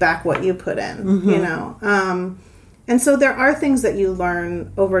back what you put in, you know? And so there are things that you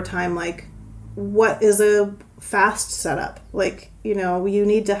learn over time, like what is a fast setup? Like, you know, you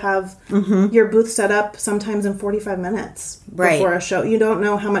need to have your booth set up sometimes in 45 minutes before a show. You don't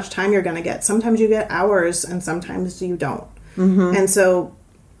know how much time you're going to get. Sometimes you get hours, and sometimes you don't. And so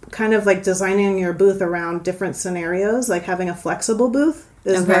kind of like designing your booth around different scenarios, like having a flexible booth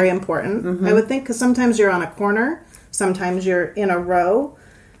is very important, I would think, because sometimes you're on a corner, sometimes you're in a row,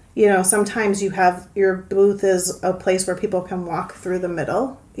 you know, sometimes you have your booth is a place where people can walk through the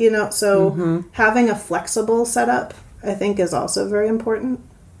middle, you know, so having a flexible setup, I think, is also very important.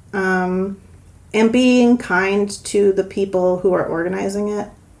 And being kind to the people who are organizing it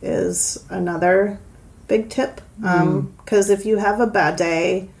is another big tip, because if you have a bad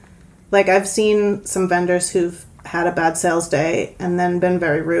day, like I've seen some vendors who've had a bad sales day and then been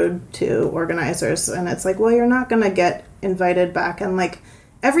very rude to organizers, and it's like, well, you're not going to get invited back, and like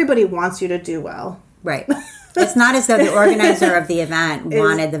everybody wants you to do well, right? It's not as though the organizer of the event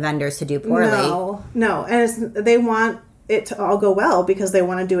wanted the vendors to do poorly. No, and they want it to all go well because they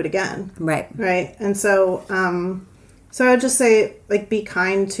want to do it again, right? And so so I would just say, like, be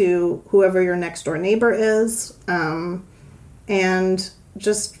kind to whoever your next door neighbor is, and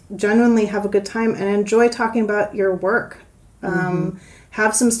just genuinely have a good time and enjoy talking about your work.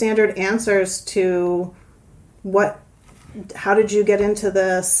 Have some standard answers to how did you get into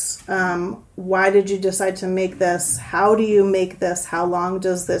this? Why did you decide to make this? How do you make this? How long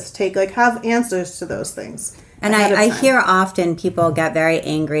does this take? Like, have answers to those things. And I hear often people get very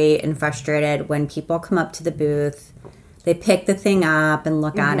angry and frustrated when people come up to the booth. They pick the thing up and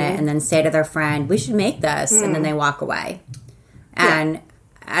look at it and then say to their friend, we should make this. And then they walk away. And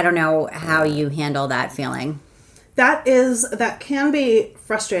I don't know how you handle that feeling. That can be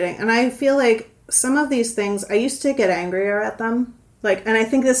frustrating. And I feel like some of these things, I used to get angrier at them. Like, and I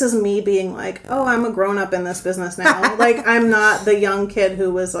think this is me being like, oh, I'm a grown up in this business now. Like, I'm not the young kid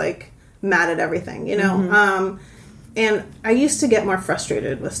who was like mad at everything, you know? And I used to get more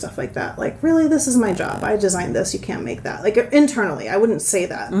frustrated with stuff like that. Like, really, this is my job. I designed this. You can't make that. Like, internally, I wouldn't say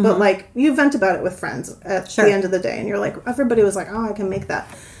that. But, like, you vent about it with friends at the end of the day. And you're like, everybody was like, oh, I can make that.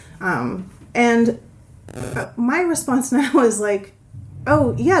 And my response now is like,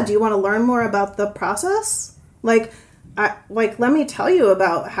 oh, yeah, do you want to learn more about the process? Like, let me tell you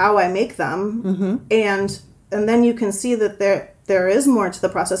about how I make them. And then you can see that there is more to the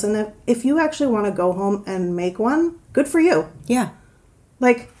process. And if you actually want to go home and make one, good for you. Yeah.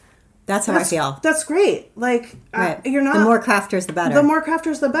 Like, that's how I feel. That's great. Like, you're not... The more crafters, the better. The more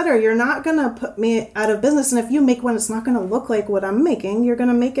crafters, the better. You're not going to put me out of business. And if you make one, it's not going to look like what I'm making. You're going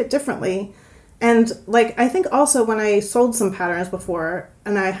to make it differently. And, like, I think also when I sold some patterns before,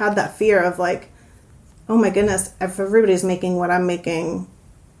 and I had that fear of, like, oh my goodness, if everybody's making what I'm making,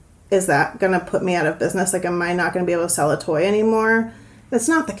 is that going to put me out of business? Like, am I not going to be able to sell a toy anymore? that's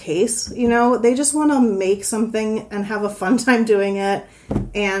not the case. They just want to make something and have a fun time doing it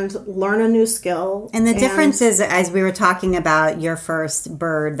and learn a new skill. And the difference is, as we were talking about your first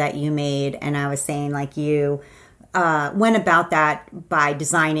bird that you made, and I was saying like you went about that by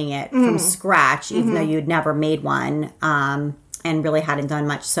designing it from scratch, even though you'd never made one, and really hadn't done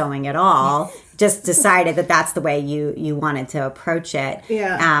much sewing at all. Just decided that that's the way you wanted to approach it.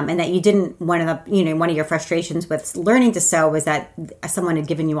 Yeah. And that you didn't, one of your frustrations with learning to sew was that someone had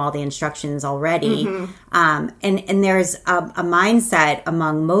given you all the instructions already. And there's a mindset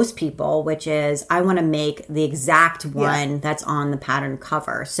among most people, which is, I want to make the exact one that's on the pattern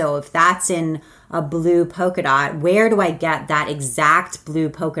cover. So if that's in a blue polka dot, where do I get that exact blue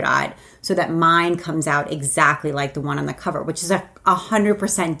polka dot so that mine comes out exactly like the one on the cover, which is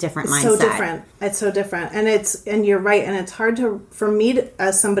 100% different mindset. So different. It's so different. And you're right. And it's hard for me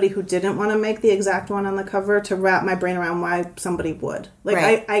as somebody who didn't want to make the exact one on the cover, to wrap my brain around why somebody would. Like,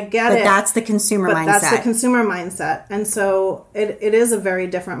 right. I get it. But that's the consumer mindset. That's the consumer mindset. And so it is a very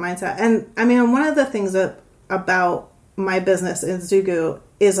different mindset. And I mean, one of the things about my business in ZooGuu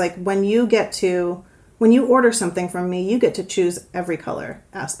is like, when you order something from me, you get to choose every color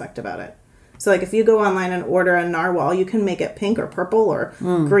aspect about it. So like, if you go online and order a narwhal, you can make it pink or purple or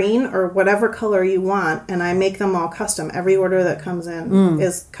green or whatever color you want. And I make them all custom. Every order that comes in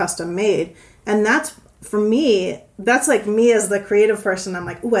is custom made. And that's, for me, that's like me as the creative person. I'm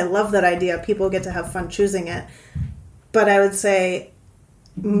like, ooh, I love that idea. People get to have fun choosing it. But I would say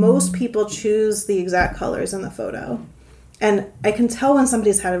most people choose the exact colors in the photo. And I can tell when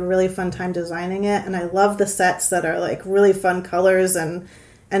somebody's had a really fun time designing it. And I love the sets that are like really fun colors and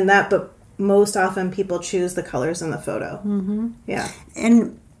that, but most often people choose the colors in the photo. Yeah.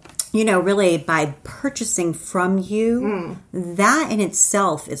 And, really by purchasing from you, that in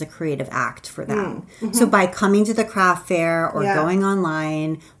itself is a creative act for them. So by coming to the craft fair or going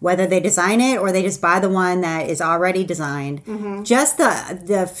online, whether they design it or they just buy the one that is already designed, just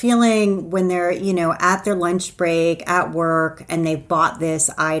the feeling when they're, at their lunch break at work and they've bought this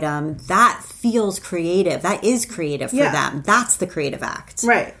item, that feels creative. That is creative for them. That's the creative act.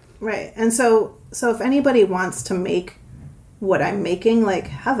 Right. Right. And so if anybody wants to make what I'm making, like,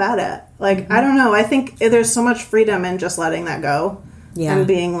 have at it. Like, I don't know. I think there's so much freedom in just letting that go and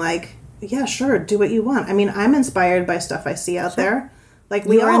being like, yeah, sure, do what you want. I mean, I'm inspired by stuff I see out there. Like,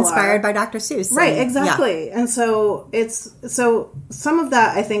 we are all inspired by Dr. Seuss. Right, exactly. Yeah. And so some of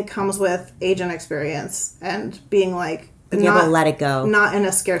that I think comes with age and experience and being like, you have to let it go. Not in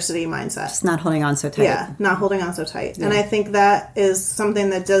a scarcity mindset. Just not holding on so tight. Yeah, not holding on so tight. Yeah. And I think that is something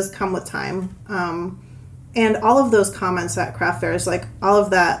that does come with time. And all of those comments at craft fairs, like, all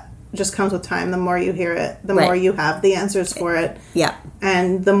of that just comes with time. The more you hear it, the more you have the answers for it. Yeah.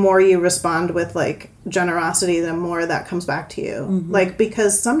 And the more you respond with, like, generosity, the more that comes back to you. Like,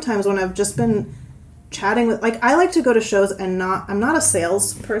 because sometimes when I've just been chatting with, like, I like to go to shows and I'm not a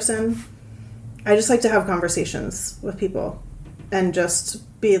salesperson. I just like to have conversations with people and just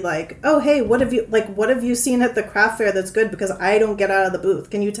be like, oh, hey, what have you seen at the craft fair that's good? Because I don't get out of the booth.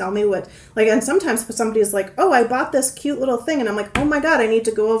 Can you tell me what, like, and sometimes somebody's like, oh, I bought this cute little thing. And I'm like, oh my God, I need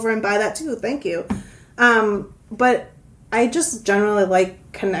to go over and buy that too. Thank you. But I just generally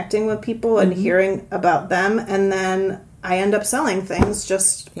like connecting with people and hearing about them. And then I end up selling things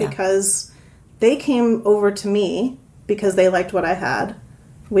just because they came over to me because they liked what I had.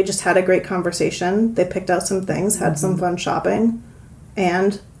 We just had a great conversation. They picked out some things, had some fun shopping,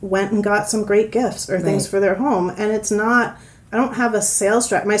 and went and got some great gifts or things for their home. And it's not, I don't have a sales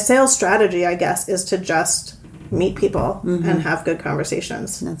strategy. My sales strategy, I guess, is to just meet people and have good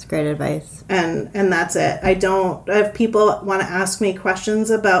conversations. That's great advice. And that's it. If people want to ask me questions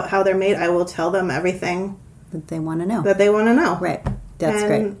about how they're made, I will tell them everything that they want to know. Right. That's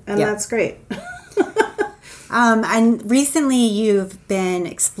great. And that's great. And recently you've been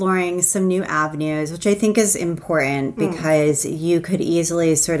exploring some new avenues, which I think is important because you could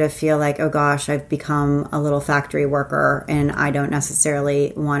easily sort of feel like, oh gosh, I've become a little factory worker and I don't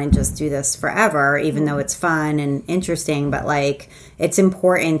necessarily want to just do this forever, even though it's fun and interesting, but like it's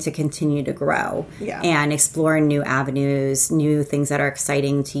important to continue to grow and explore new avenues, new things that are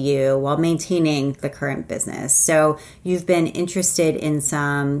exciting to you while maintaining the current business. So you've been interested in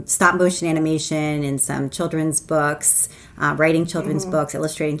some stop motion animation and some children's books, writing children's books,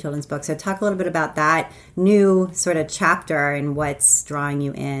 illustrating children's books. So talk a little bit about that new sort of chapter and what's drawing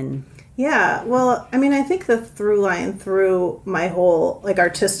you in. Yeah, well, I mean, I think the through line through my whole, like,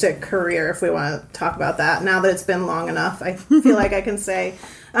 artistic career, if we want to talk about that, now that it's been long enough, I feel like I can say,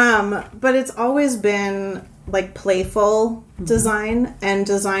 but it's always been, like, playful design and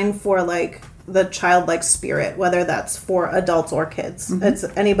design for, like, the childlike spirit, whether that's for adults or kids. It's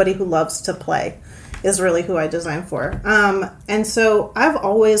anybody who loves to play is really who I design for. And so I've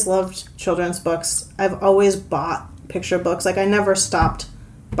always loved children's books. I've always bought picture books. Like, I never stopped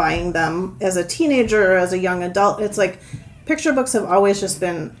buying them as a teenager or as a young adult. It's like picture books have always just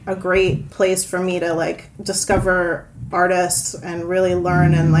been a great place for me to like discover artists and really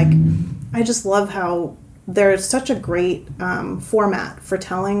learn. And like, I just love how there's such a great format for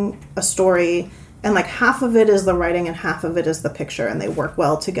telling a story, and like half of it is the writing and half of it is the picture, and they work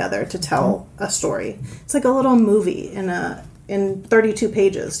well together to tell a story. It's like a little movie in 32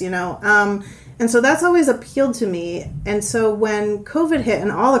 pages, you know. And so that's always appealed to me. And so when COVID hit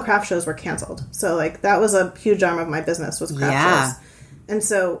and all the craft shows were canceled, so like that was a huge arm of my business was craft shows. And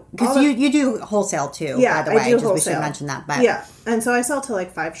so because you do wholesale too, by the way. I do wholesale. We should mention that. But yeah, and so I sell to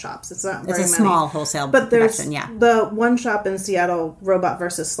like 5 shops. It's not very many. It's a small wholesale but there's production, the one shop in Seattle, Robot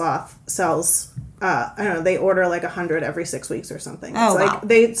vs. Sloth, sells. I don't know. They order like 100 every 6 weeks or something. Oh, it's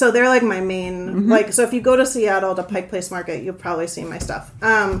like wow. They're like my main like. So if you go to Seattle to Pike Place Market, you'll probably see my stuff.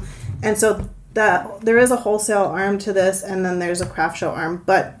 And so that there is a wholesale arm to this, and then there's a craft show arm.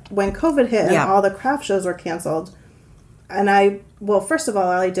 But when COVID hit and all the craft shows were canceled, and first of all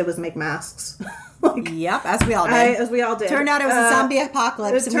I did was make masks. Yep, as we all did. As we all did. Turned out it was a zombie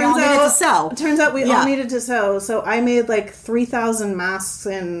apocalypse, and we all needed to sew. It turns out we all needed to sew. So I made like 3,000 masks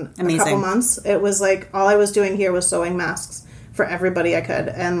in a couple months. It was like all I was doing here was sewing masks for everybody I could.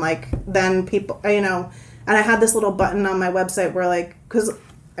 And like then people, you know, and I had this little button on my website where like, because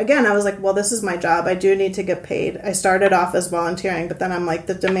again, I was like, well, this is my job. I do need to get paid. I started off as volunteering, but then I'm like,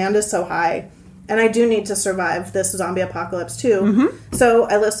 the demand is so high. And I do need to survive this zombie apocalypse too. So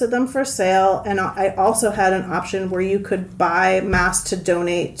I listed them for sale. And I also had an option where you could buy masks to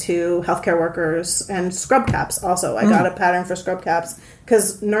donate to healthcare workers and scrub caps. Also, I got a pattern for scrub caps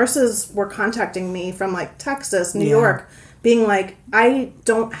because nurses were contacting me from like Texas, New York, being like, I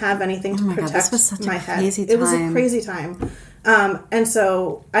don't have anything to protect this was such my a head. crazy It was a time. crazy time. And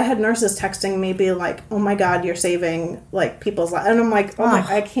so I had nurses texting me, be like, "Oh my God, you're saving like people's lives," and I'm like, "Oh my,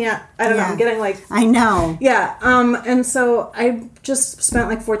 I can't." I don't know. I'm getting like, I know. Yeah. And so I just spent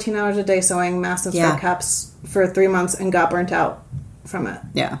like 14 hours a day sewing masks and scrub caps for 3 months and got burnt out from it.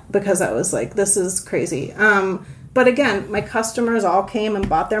 Yeah. Because I was like, this is crazy. But again, my customers all came and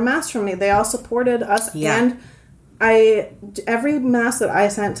bought their masks from me. They all supported us. Yeah. And every mask that I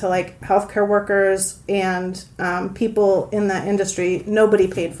sent to like healthcare workers and people in that industry, nobody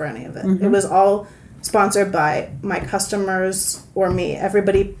paid for any of it. It was all sponsored by my customers or me.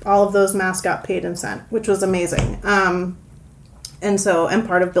 Everybody, all of those masks got paid and sent, which was amazing. And so I'm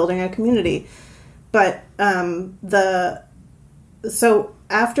part of building a community. But so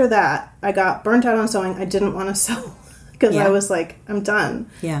after that, I got burnt out on sewing. I didn't want to sew because I was like, I'm done.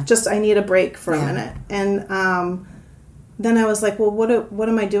 Yeah. Just I need a break for a minute. And then I was like, well, what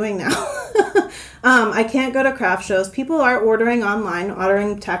am I doing now? I can't go to craft shows. People are ordering online,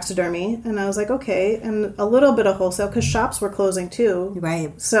 ordering taxidermy. And I was like, okay. And a little bit of wholesale because shops were closing too.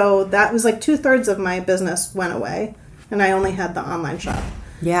 Right. So that was like 2/3 of my business went away. And I only had the online shop.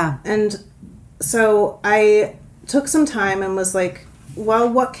 Yeah. And so I took some time and was like, well,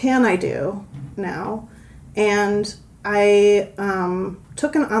 what can I do now? And I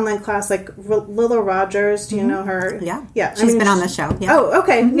took an online class, like Lila Rogers. Do you know her? Yeah. Yeah. She's been on the show. Yeah. Oh,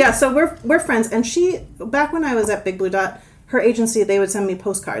 okay. Yeah. So we're friends. And she, back when I was at Big Blue Dot, her agency, they would send me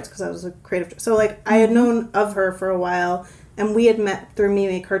postcards because I was a creative. So like I had known of her for a while. And we had met through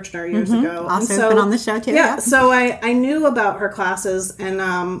Mimi Kirchner years ago. Also and so, been on the show too. Yeah. So I knew about her classes. And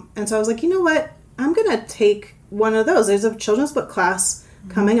so I was like, you know what? I'm going to take one of those. There's a children's book class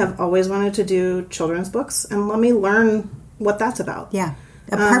coming. I've always wanted to do children's books, and let me learn what that's about. Yeah.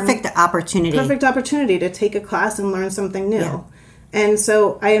 A perfect opportunity. Perfect opportunity to take a class and learn something new. Yeah. And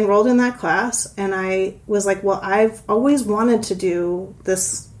so I enrolled in that class, and I was like, well, I've always wanted to do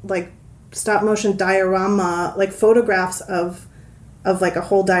this, like, stop motion diorama, like photographs of like a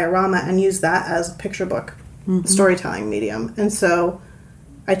whole diorama, and use that as a picture book storytelling medium. And so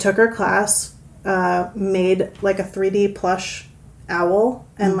I took her class, made like a 3D plush owl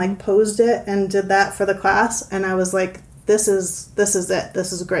and like posed it and did that for the class. And I was like, this is it.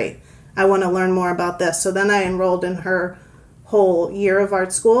 This is great. I want to learn more about this. So then I enrolled in her whole year of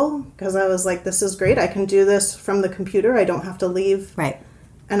art school because I was like, this is great. I can do this from the computer. I don't have to leave. Right.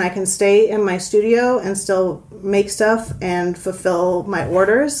 And I can stay in my studio and still make stuff and fulfill my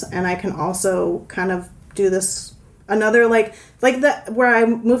orders. And I can also kind of do this another like that where I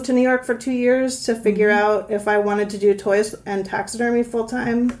moved to New York for 2 years to figure out if I wanted to do toys and taxidermy full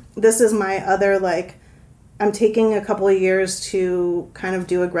time. This is my other like I'm taking a couple of years to kind of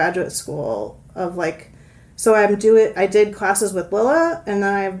do a graduate school of like, so I did classes with Lilla, and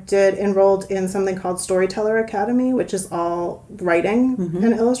then I enrolled in something called Storyteller Academy, which is all writing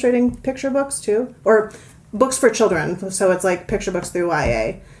and illustrating picture books too, or books for children. So it's like picture books through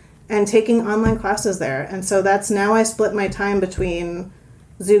YA, and taking online classes there. And so that's now I split my time between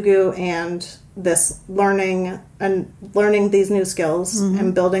ZooGuu and this learning these new skills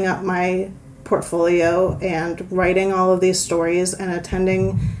and building up my portfolio and writing all of these stories and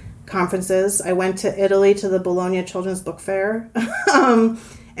attending conferences. I went to Italy to the Bologna Children's Book Fair.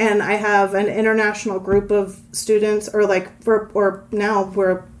 And I have an international group of students, or now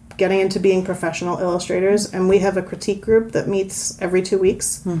we're getting into being professional illustrators, and we have a critique group that meets every 2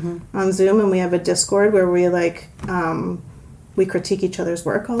 weeks on Zoom, and we have a Discord where we critique each other's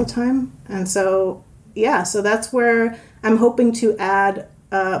work all the time. And so that's where I'm hoping to add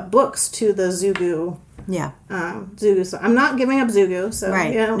books to the ZooGuu. Yeah. ZooGuu. So I'm not giving up ZooGuu. So,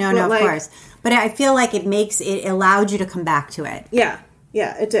 right. No, of course. But I feel like it allowed you to come back to it. Yeah.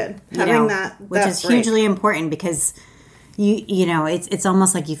 Yeah, it did. Having that which is break. Hugely important, because you know, it's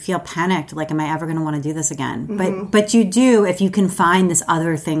almost like you feel panicked, like, am I ever going to want to do this again? But you do, if you can find this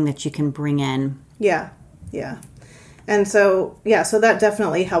other thing that you can bring in. Yeah. Yeah. And so that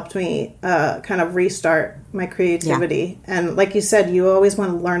definitely helped me kind of restart my creativity. Yeah. And like you said, you always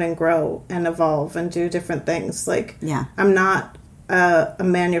want to learn and grow and evolve and do different things. Like, I'm not a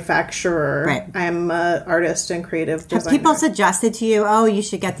manufacturer. Right. I'm an artist and creative designer. Have people suggested to you, oh, you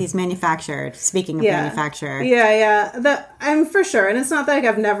should get these manufactured? Speaking of manufacturer. Yeah. I'm for sure. And it's not like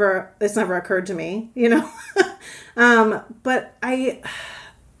it's never occurred to me, you know. But I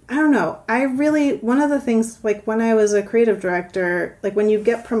don't know. One of the things, like when I was a creative director, like when you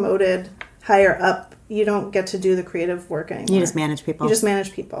get promoted higher up, you don't get to do the creative work anymore. You just manage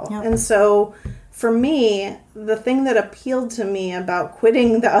people. Yep. And so for me, the thing that appealed to me about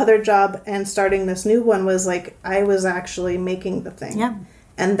quitting the other job and starting this new one was like, I was actually making the thing. Yeah.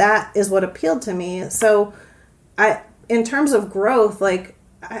 And that is what appealed to me. So in terms of growth, like,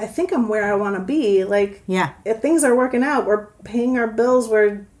 I think I'm where I want to be. Like, if things are working out, we're paying our bills,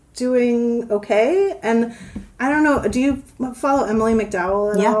 we're doing okay. And I don't know, do you follow Emily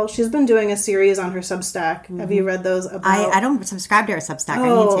McDowell at all? She's been doing a series on her Substack. Have you read those? I don't subscribe to her Substack. I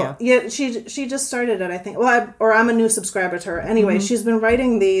need to. Yeah, she just started it, I think. Well, I'm a new subscriber to her. Anyway, she's been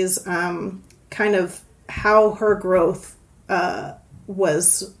writing these kind of how her growth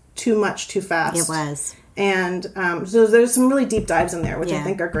was too much, too fast. It was. And so there's some really deep dives in there, which I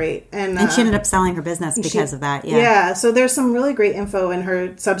think are great. And she ended up selling her business because of that. Yeah. So there's some really great info in her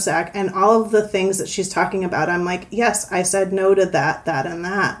Substack, and all of the things that she's talking about, I'm like, yes, I said no to that, and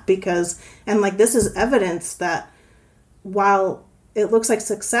that, because, and like, this is evidence that while it looks like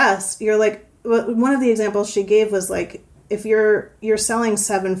success, you're like, one of the examples she gave was like, if you're selling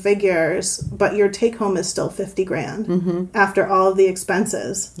 7 figures, but your take home is still $50,000 after all of the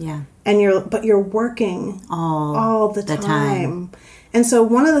expenses. Yeah. And you're working all the time. And so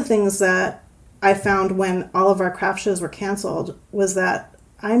one of the things that I found when all of our craft shows were canceled was that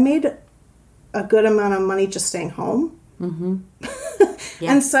I made a good amount of money just staying home.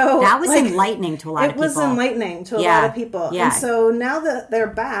 Yeah. And so that was enlightening to a lot of people. It was enlightening to a lot of people. Yeah. And so now that they're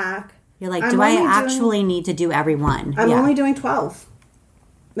back, you're like, do I actually need to do every one? I'm only doing 12.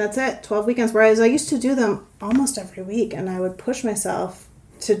 That's it, 12 weekends. Whereas I used to do them almost every week, and I would push myself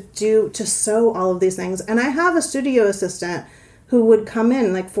to sew all of these things. And I have a studio assistant who would come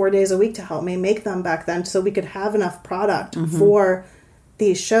in like 4 days a week to help me make them back then, so we could have enough product for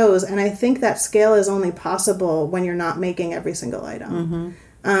these shows. And I think that scale is only possible when you're not making every single item.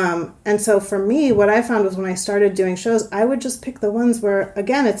 And so for me, what I found was when I started doing shows, I would just pick the ones where,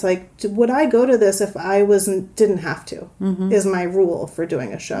 again, it's like, would I go to this if I didn't have to, is my rule for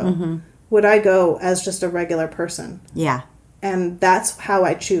doing a show. Would I go as just a regular person? Yeah. And that's how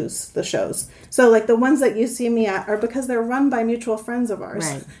I choose the shows. So, like, the ones that you see me at are because they're run by mutual friends of ours,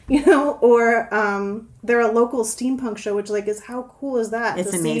 right. You know, or they're a local steampunk show, which, like, is how cool is that?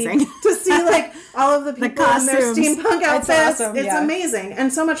 It's amazing. To see, like, all of the people in their steampunk outfits. Awesome. It's amazing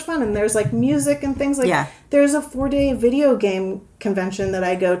and so much fun. And there's, like, music and things like there's a 4-day video game convention that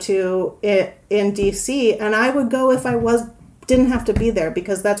I go to in D.C., and I would go if I didn't have to be there,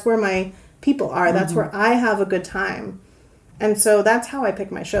 because that's where my people are. That's where I have a good time. And so that's how I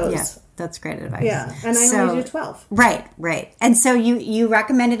pick my shows. Yeah, that's great advice. Yeah, and I only do 12. Right. And so you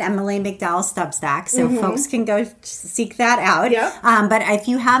recommended Emily McDowell's Substack, so folks can go seek that out. Yeah. But if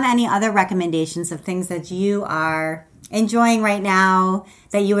you have any other recommendations of things that you are enjoying right now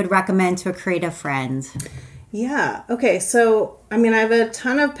that you would recommend to a creative friend. Yeah. Okay. So, I mean, I have a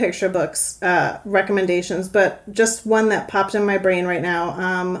ton of picture books recommendations, but just one that popped in my brain right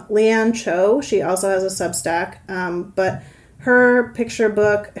now. Leanne Cho, she also has a Substack, but her picture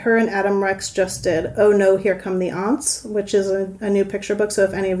book, her and Adam Rex just did Oh No, Here Come the Aunts, which is a new picture book. So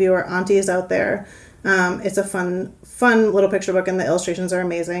if any of you are aunties out there, it's a fun little picture book, and the illustrations are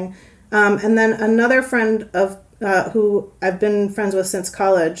amazing. And then another friend of who I've been friends with since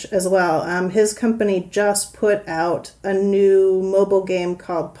college as well. His company just put out a new mobile game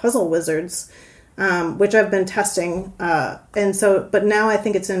called Puzzle Wizards, which I've been testing. But now I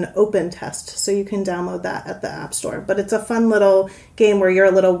think it's an open test, so you can download that at the App Store. But it's a fun little game where you're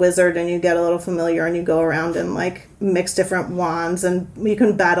a little wizard and you get a little familiar and you go around and like mix different wands and you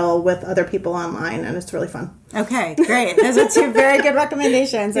can battle with other people online, and it's really fun. Okay, great. Those are two very good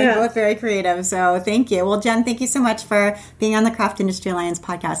recommendations and both very creative. So thank you. Well, Jen, thank you so much for being on the Craft Industry Alliance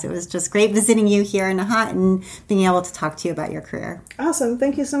podcast. It was just great visiting you here in Nahat and being able to talk to you about your career. Awesome.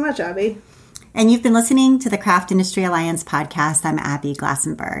 Thank you so much, Abby. And you've been listening to the Craft Industry Alliance podcast. I'm Abby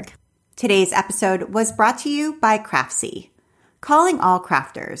Glassenberg. Today's episode was brought to you by Craftsy. Calling all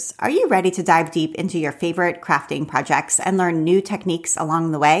crafters, are you ready to dive deep into your favorite crafting projects and learn new techniques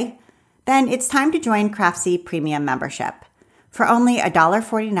along the way? Then it's time to join Craftsy Premium membership. For only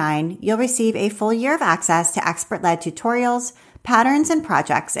 $1.49, you'll receive a full year of access to expert-led tutorials, patterns, and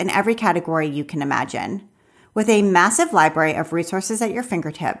projects in every category you can imagine. With a massive library of resources at your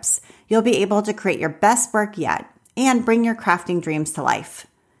fingertips, you'll be able to create your best work yet and bring your crafting dreams to life.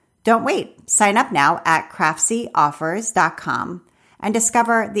 Don't wait. Sign up now at CraftsyOffers.com and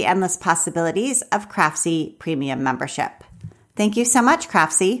discover the endless possibilities of Craftsy Premium membership. Thank you so much,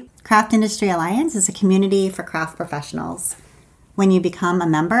 Craftsy. Craft Industry Alliance is a community for craft professionals. When you become a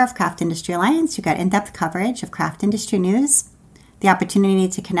member of Craft Industry Alliance, you get in-depth coverage of craft industry news, the opportunity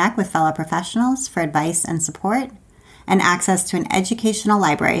to connect with fellow professionals for advice and support, and access to an educational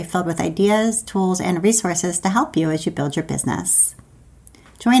library filled with ideas, tools, and resources to help you as you build your business.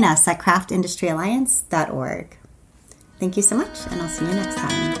 Join us at craftindustryaLliance.org. Thank you so much, and I'll see you next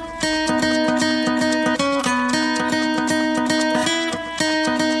time.